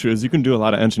also true is you can do a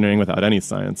lot of engineering without any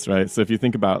science, right? So if you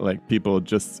think about like people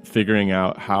just figuring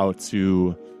out how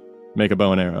to make a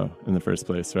bow and arrow in the first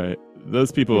place, right?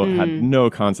 Those people had no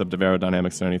concept of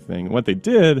aerodynamics or anything. What they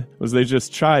did was they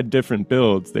just tried different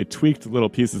builds. They tweaked little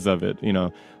pieces of it, you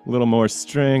know, a little more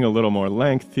string, a little more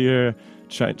length here,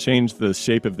 changed the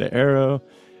shape of the arrow.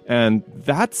 And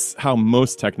that's how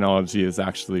most technology is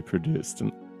actually produced.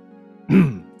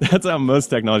 And that's how most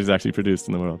technology is actually produced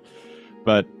in the world.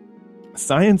 But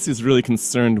science is really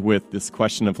concerned with this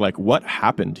question of like, what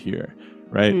happened here,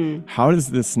 right? How does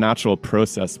this natural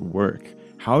process work?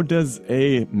 How does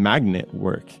a magnet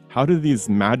work? How do these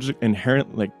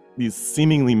these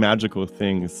seemingly magical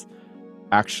things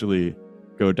actually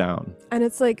go down? And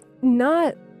it's like,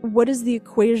 not what is the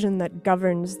equation that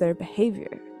governs their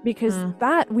behavior? Because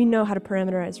that we know how to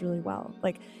parameterize really well.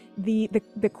 Like the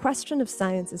question of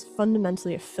science is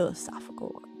fundamentally a philosophical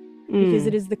one. Because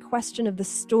it is the question of the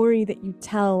story that you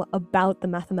tell about the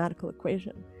mathematical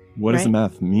equation. What does the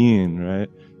math mean, right?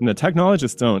 And the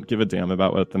technologists don't give a damn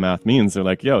about what the math means. They're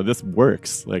like, yo, this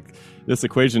works. Like, this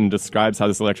equation describes how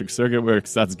this electric circuit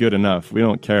works. That's good enough. We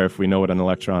don't care if we know what an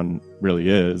electron really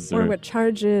is. Or what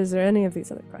charge is, or any of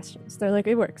these other questions. They're like,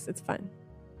 it works. It's fine.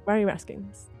 Why are you asking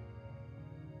this?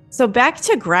 So back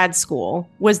to grad school,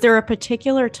 was there a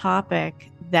particular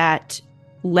topic that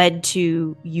led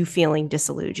to you feeling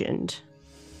disillusioned?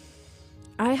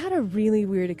 I had a really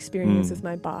weird experience with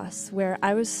my boss where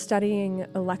I was studying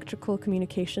electrical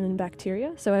communication in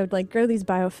bacteria. So I would like grow these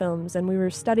biofilms, and we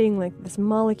were studying like this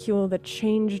molecule that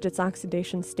changed its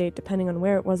oxidation state depending on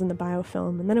where it was in the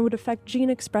biofilm. And then it would affect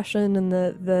gene expression, and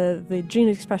the gene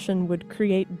expression would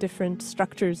create different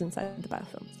structures inside the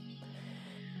biofilms.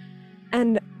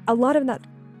 And a lot of that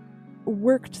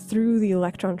worked through the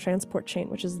electron transport chain,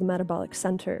 which is the metabolic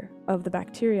center of the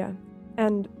bacteria.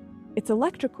 And it's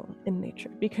electrical in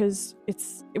nature because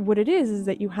what it is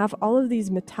that you have all of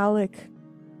these metallic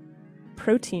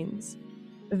proteins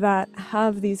that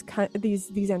have these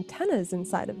antennas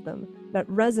inside of them that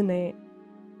resonate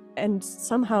and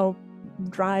somehow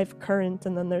drive current,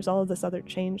 and then there's all of this other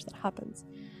change that happens.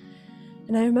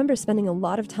 And I remember spending a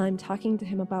lot of time talking to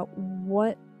him about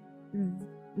what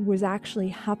was actually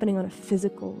happening on a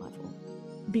physical level,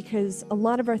 because a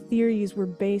lot of our theories were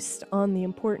based on the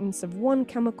importance of one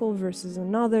chemical versus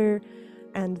another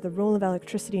and the role of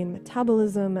electricity in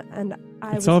metabolism. And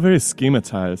it's all very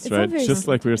schematized, right? Just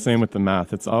like we were saying with the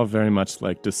math, it's all very much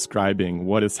like describing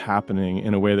what is happening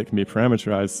in a way that can be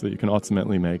parameterized so that you can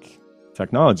ultimately make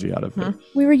technology out of it.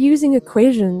 We were using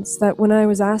equations that when I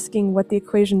was asking what the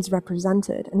equations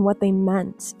represented and what they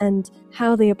meant and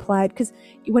how they applied, because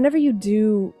whenever you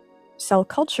do cell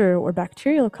culture or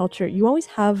bacterial culture, you always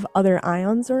have other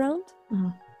ions around.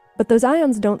 But those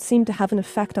ions don't seem to have an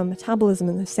effect on metabolism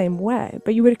in the same way.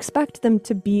 But you would expect them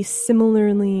to be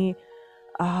similarly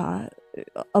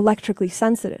electrically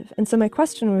sensitive. And so my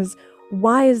question was,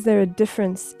 why is there a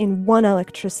difference in one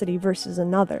electricity versus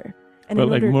another? And but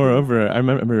like, moreover, I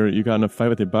remember you got in a fight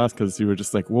with your boss because you were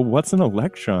just like, well, what's an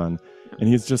electron? And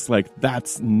he's just like,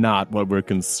 that's not what we're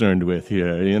concerned with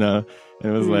here, you know?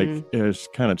 And it was like, it was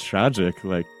kind of tragic,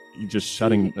 like you just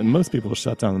shutting, and most people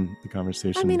shut down the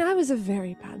conversation. I mean, I was a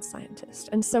very bad scientist.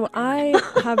 And so I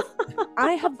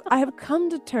have come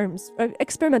to terms,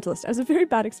 experimentalist. I was a very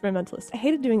bad experimentalist. I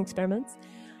hated doing experiments.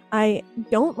 I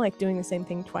don't like doing the same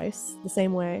thing twice, the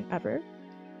same way, ever.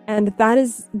 And that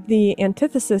is the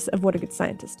antithesis of what a good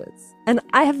scientist is. And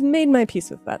I have made my peace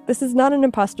with that. This is not an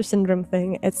imposter syndrome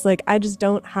thing. It's like, I just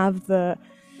don't have the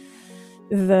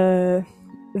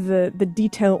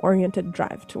detail-oriented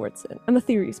drive towards it. I'm a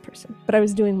theories person, but I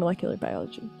was doing molecular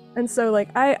biology. And so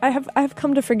like, I have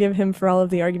come to forgive him for all of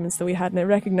the arguments that we had, and I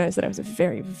recognize that I was a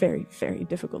very, very, very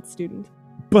difficult student.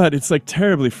 But it's like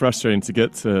terribly frustrating to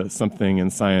get to something in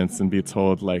science and be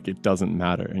told like it doesn't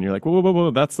matter. And you're like, whoa,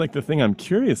 that's like the thing I'm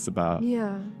curious about.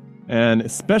 Yeah. And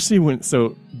especially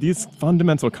so these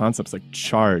fundamental concepts like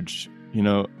charge, you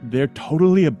know, they're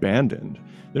totally abandoned.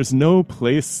 There's no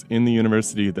place in the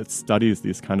university that studies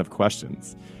these kind of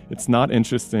questions. It's not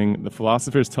interesting. The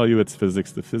philosophers tell you it's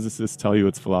physics. The physicists tell you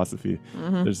it's philosophy.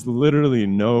 Mm-hmm. There's literally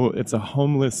it's a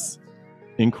homeless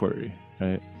inquiry,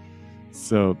 right?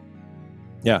 So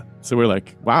yeah. So we're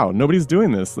like, wow, nobody's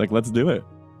doing this. Like, let's do it.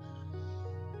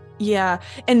 Yeah.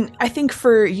 And I think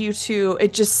for you two,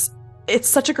 it's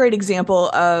such a great example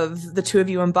of the two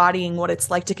of you embodying what it's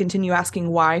like to continue asking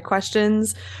why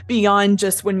questions beyond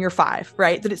just when you're 5,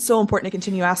 right? That it's so important to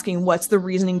continue asking what's the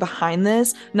reasoning behind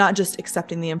this, not just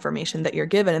accepting the information that you're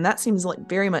given. And that seems like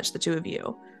very much the two of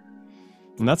you.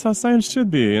 And that's how science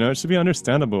should be. You know, it should be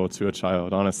understandable to a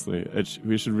child, honestly.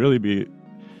 We should really be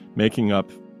making up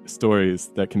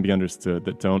stories that can be understood,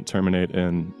 that don't terminate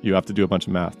in you have to do a bunch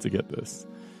of math to get this.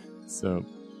 So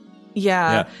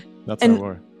yeah, that's our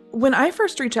war. When I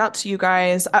first reached out to you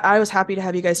guys, I was happy to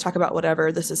have you guys talk about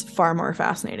whatever. This is far more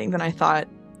fascinating than I thought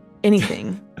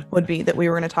anything would be that we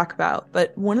were going to talk about.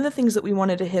 But one of the things that we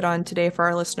wanted to hit on today for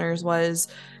our listeners was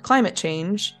climate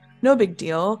change. No big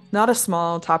deal, not a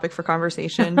small topic for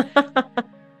conversation.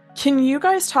 Can you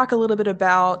guys talk a little bit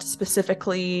about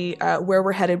specifically where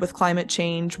we're headed with climate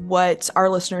change, what our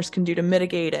listeners can do to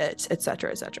mitigate it, et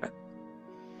cetera, et cetera?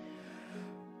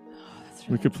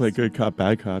 We could play good cop,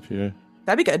 bad cop here.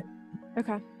 That'd be good.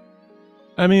 Okay.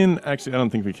 I mean, actually, I don't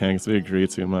think we can because we agree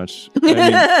too much.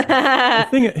 I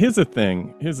mean, here's the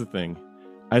thing.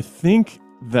 I think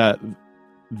that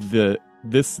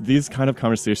these kind of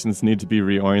conversations need to be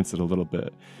reoriented a little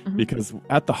bit, because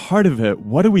at the heart of it,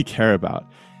 what do we care about?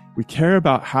 We care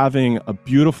about having a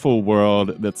beautiful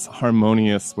world that's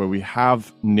harmonious, where we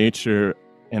have nature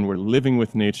and we're living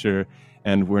with nature,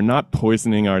 and we're not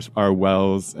poisoning our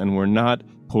wells, and we're not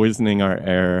poisoning our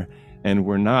air, and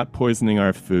we're not poisoning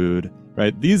our food,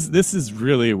 right? This is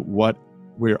really what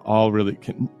we're all really,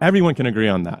 everyone can agree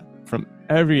on that from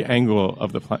every angle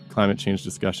of the climate change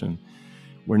discussion.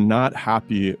 We're not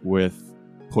happy with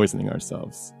poisoning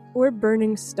ourselves. We're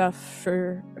burning stuff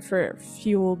for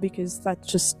fuel because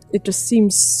it just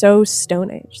seems so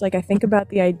Stone Age. Like, I think about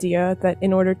the idea that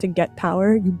in order to get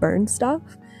power, you burn stuff,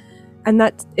 and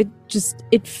that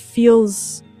it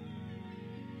feels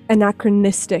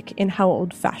anachronistic in how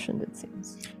old-fashioned it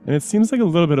seems. And it seems like a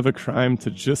little bit of a crime to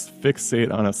just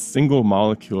fixate on a single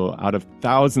molecule out of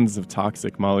thousands of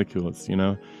toxic molecules, you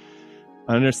know?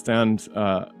 I understand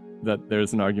that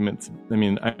there's an argument.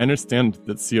 I understand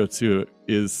that CO2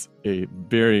 is a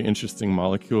very interesting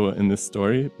molecule in this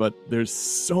story, but there's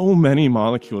so many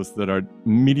molecules that are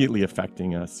immediately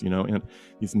affecting us, you know, and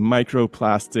these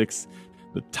microplastics,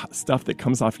 the stuff that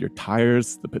comes off your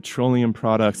tires, the petroleum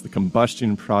products, the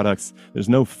combustion products. There's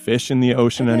no fish in the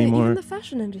ocean anymore. Even the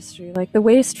fashion industry, like the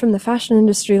waste from the fashion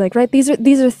industry, like, right? These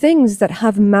are things that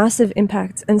have massive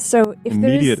impacts. And so if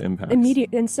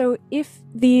and so if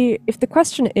the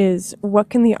question is, what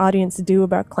can the audience do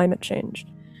about climate change?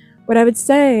 What I would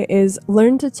say is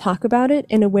learn to talk about it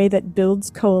in a way that builds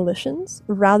coalitions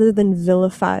rather than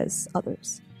vilifies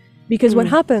others. Because what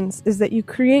happens is that you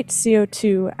create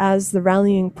CO2 as the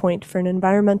rallying point for an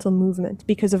environmental movement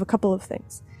because of a couple of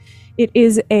things. It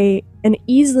is an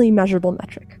easily measurable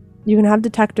metric. You can have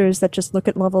detectors that just look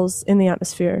at levels in the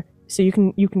atmosphere, so you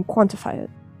can quantify it.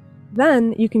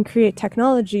 Then you can create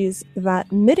technologies that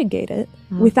mitigate it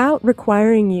without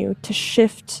requiring you to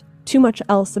shift too much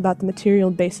else about the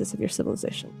material basis of your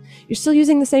civilization. You're still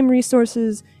using the same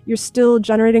resources, you're still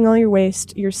generating all your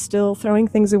waste, you're still throwing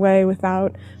things away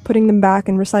without putting them back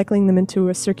and recycling them into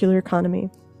a circular economy.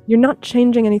 You're not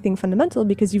changing anything fundamental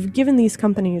because you've given these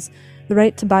companies the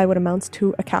right to buy what amounts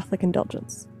to a Catholic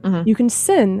indulgence. You can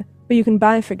sin, but you can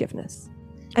buy forgiveness.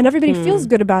 And everybody feels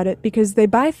good about it because they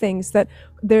buy things that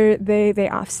they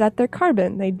offset their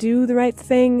carbon. They do the right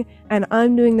thing, and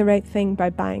I'm doing the right thing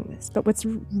by buying this. But what's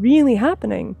really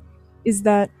happening is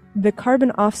that the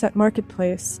carbon offset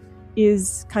marketplace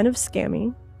is kind of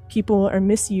scammy. People are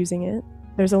misusing it.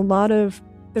 There's a lot of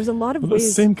ways.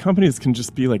 Those same companies can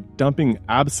just be like dumping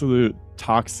absolute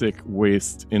toxic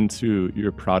waste into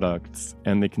your products,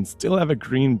 and they can still have a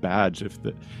green badge if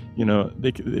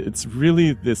it's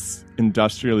really this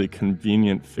industrially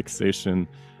convenient fixation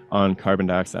on carbon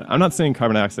dioxide. I'm not saying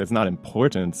carbon dioxide is not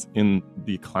important in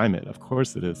the climate, of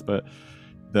course it is, but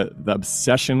the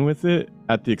obsession with it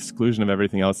at the exclusion of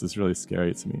everything else is really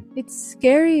scary to me. It's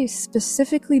scary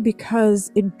specifically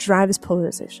because it drives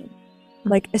polarization.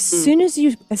 Like as soon as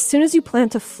you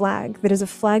plant a flag that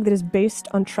is based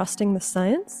on trusting the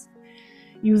science,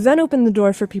 you then open the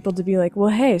door for people to be like, well,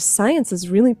 hey, science is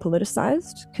really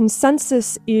politicized.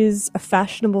 Consensus is a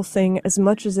fashionable thing as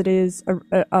much as it is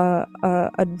a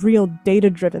real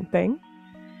data-driven thing.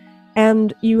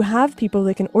 And you have people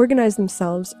that can organize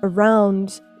themselves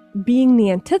around being the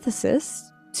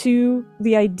antithesis to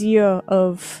the idea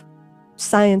of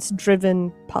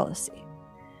science-driven policy.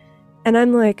 And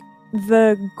I'm like,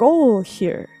 the goal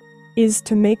here is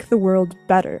to make the world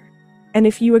better. And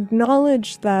if you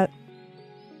acknowledge that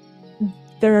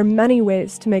there are many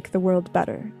ways to make the world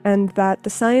better, and that the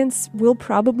science will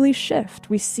probably shift,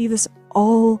 we see this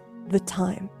all the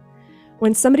time.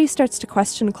 When somebody starts to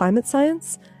question climate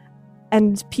science,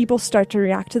 and people start to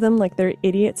react to them like they're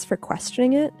idiots for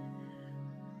questioning it,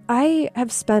 we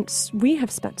have spent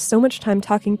so much time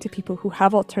talking to people who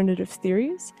have alternative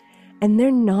theories, and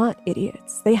they're not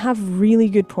idiots. They have really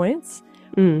good points.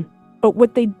 But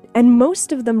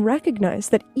most of them recognize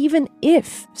that even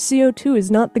if CO2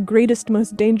 is not the greatest,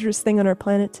 most dangerous thing on our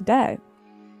planet today,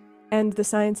 and the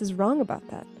science is wrong about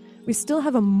that, we still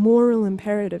have a moral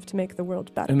imperative to make the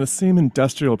world better. And the same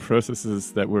industrial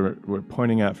processes that we're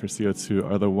pointing at for CO2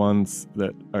 are the ones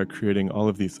that are creating all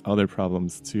of these other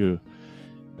problems too.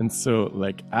 And so,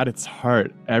 like, at its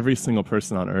heart, every single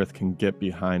person on Earth can get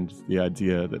behind the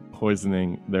idea that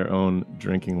poisoning their own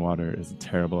drinking water is a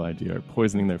terrible idea, or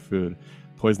poisoning their food,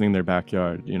 poisoning their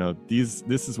backyard.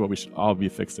 This is what we should all be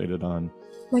fixated on.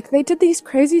 Like, they did these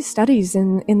crazy studies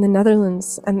in the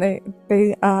Netherlands, and they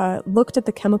looked at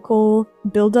the chemical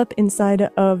buildup inside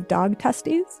of dog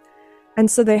testes. And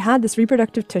so they had this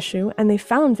reproductive tissue, and they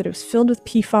found that it was filled with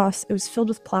PFAS, it was filled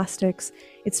with plastics,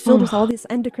 it's filled with all these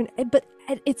endocrine, but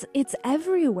it's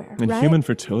everywhere, and right? Human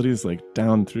fertility is like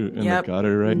down through in the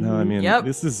gutter right now. I mean,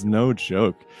 this is no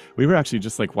joke. We were actually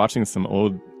just like watching some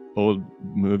old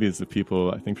movies of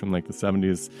people, I think from like the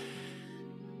 70s,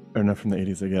 or not, from the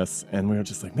 80s, I guess, and we were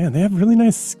just like, man, they have really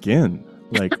nice skin.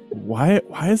 Like, why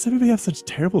does everybody have such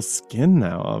terrible skin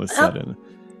now all of a sudden?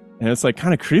 And it's like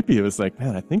kind of creepy. It was like,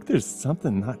 man, I think there's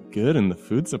something not good in the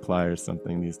food supply or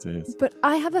something these days. But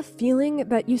I have a feeling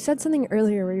that you said something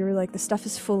earlier where you were like, the stuff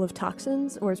is full of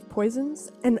toxins or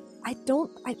poisons. And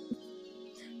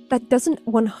that doesn't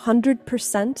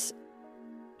 100%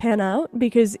 pan out,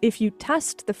 because if you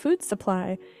test the food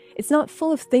supply, it's not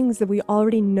full of things that we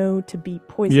already know to be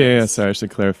poisonous. Yeah, sorry, I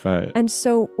should clarify. And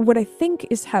so what I think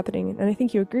is happening, and I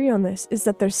think you agree on this, is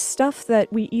that there's stuff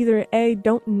that we either A,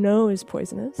 don't know is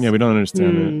poisonous. Yeah, we don't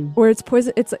understand it. Or it's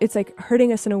poison. It's like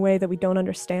hurting us in a way that we don't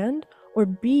understand. Or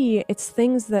B, it's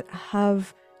things that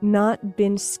have not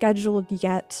been scheduled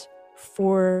yet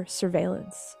for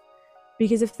surveillance.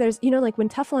 Because if there's, like when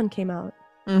Teflon came out,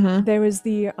 there was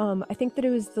I think that it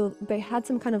was they had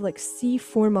some kind of like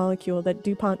C4 molecule that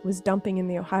DuPont was dumping in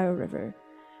the Ohio River.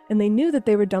 And they knew that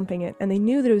they were dumping it, and they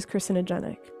knew that it was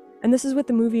carcinogenic. And this is what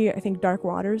the movie, I think, Dark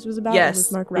Waters was about. Yes. It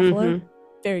was Mark Ruffalo.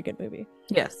 Very good movie.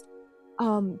 Yes.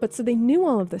 But so they knew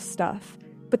all of this stuff,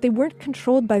 but they weren't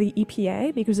controlled by the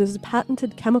EPA because it was a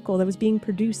patented chemical that was being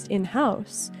produced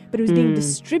in-house, but it was being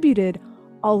distributed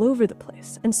all over the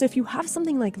place. And so if you have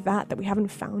something like that we haven't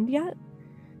found yet,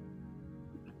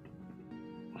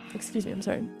 excuse me, I'm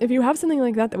sorry. If you have something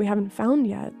like that we haven't found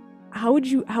yet, how would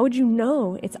you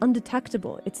know? It's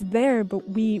undetectable. It's there, but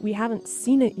we haven't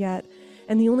seen it yet.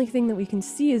 And the only thing that we can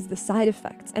see is the side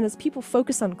effects. And as people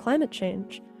focus on climate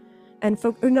change,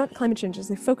 or not climate change, as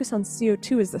they focus on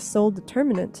CO2 as the sole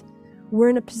determinant, we're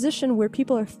in a position where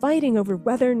people are fighting over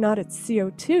whether or not it's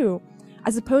CO2,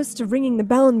 as opposed to ringing the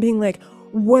bell and being like,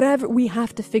 whatever, we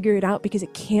have to figure it out because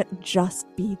it can't just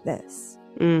be this.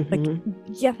 Like,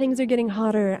 yeah, things are getting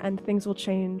hotter and things will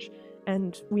change,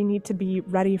 and we need to be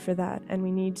ready for that, and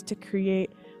we need to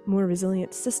create more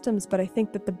resilient systems. But I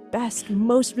think that the best,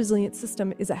 most resilient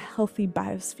system is a healthy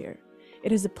biosphere.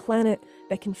 It is a planet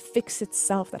that can fix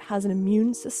itself, that has an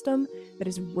immune system that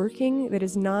is working, that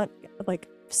is not like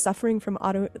suffering from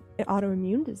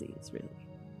autoimmune disease, really.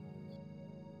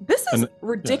 This is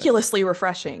ridiculously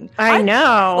refreshing. I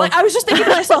know. Like, I was just thinking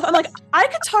to myself, I'm like, I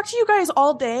could talk to you guys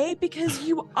all day because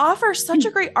you offer such a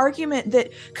great argument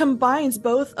that combines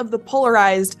both of the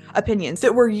polarized opinions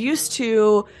that we're used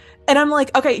to. And I'm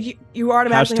like, okay, you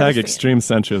automatically hashtag extreme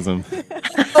centrism.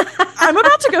 I'm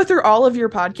about to go through all of your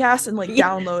podcasts and like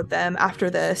download them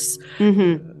after this.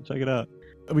 Check it out.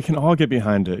 We can all get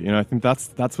behind it. I think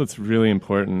that's what's really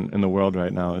important in the world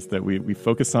right now, is that we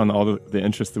focus on all the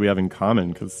interests that we have in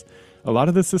common, because a lot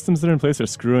of the systems that are in place are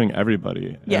screwing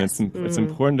everybody. Yes. And it's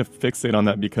important to fixate on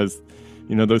that, because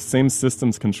those same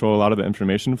systems control a lot of the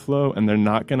information flow, and they're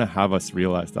not going to have us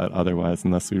realize that otherwise,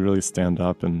 unless we really stand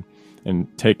up and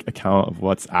take account of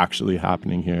what's actually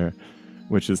happening here,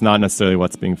 which is not necessarily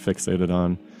what's being fixated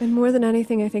on. And more than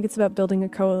anything, I think it's about building a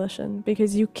coalition,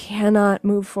 because you cannot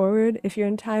move forward if your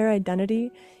entire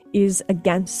identity is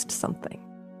against something.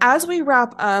 As we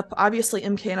wrap up, obviously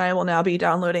MK and I will now be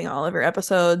downloading all of your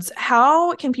episodes.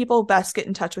 How can people best get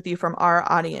in touch with you from our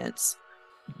audience?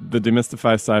 The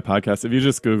Demystify Sci podcast. If you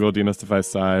just Google Demystify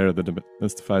Sci or the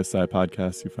Demystify Sci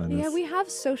podcast, you find us. Yeah, we have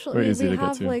social. We're We easy to get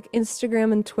have to. like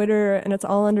Instagram and Twitter, and it's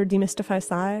all under Demystify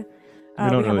Sci. We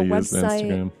don't have really a use the website.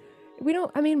 Instagram. We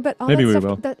don't. I mean, but all Maybe that we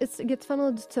stuff will. it gets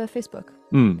funneled to Facebook.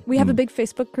 We have a big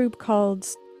Facebook group called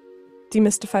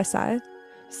Demystify Sci.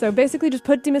 So basically, just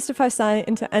put Demystify Sci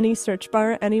into any search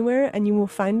bar anywhere, and you will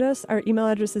find us. Our email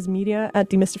address is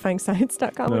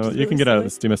media@demystifyingscience.com. No, which is you really can get silly. at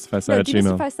us, DemystifySci at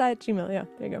Gmail. DemystifySci at Gmail. Yeah,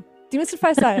 there you go.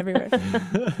 Demystify Sci everywhere.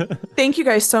 Thank you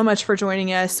guys so much for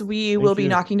joining us. We will be you.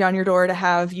 knocking down your door to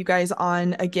have you guys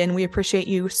on again. We appreciate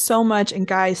you so much. And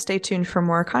guys, stay tuned for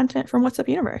more content from What's Up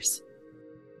Universe.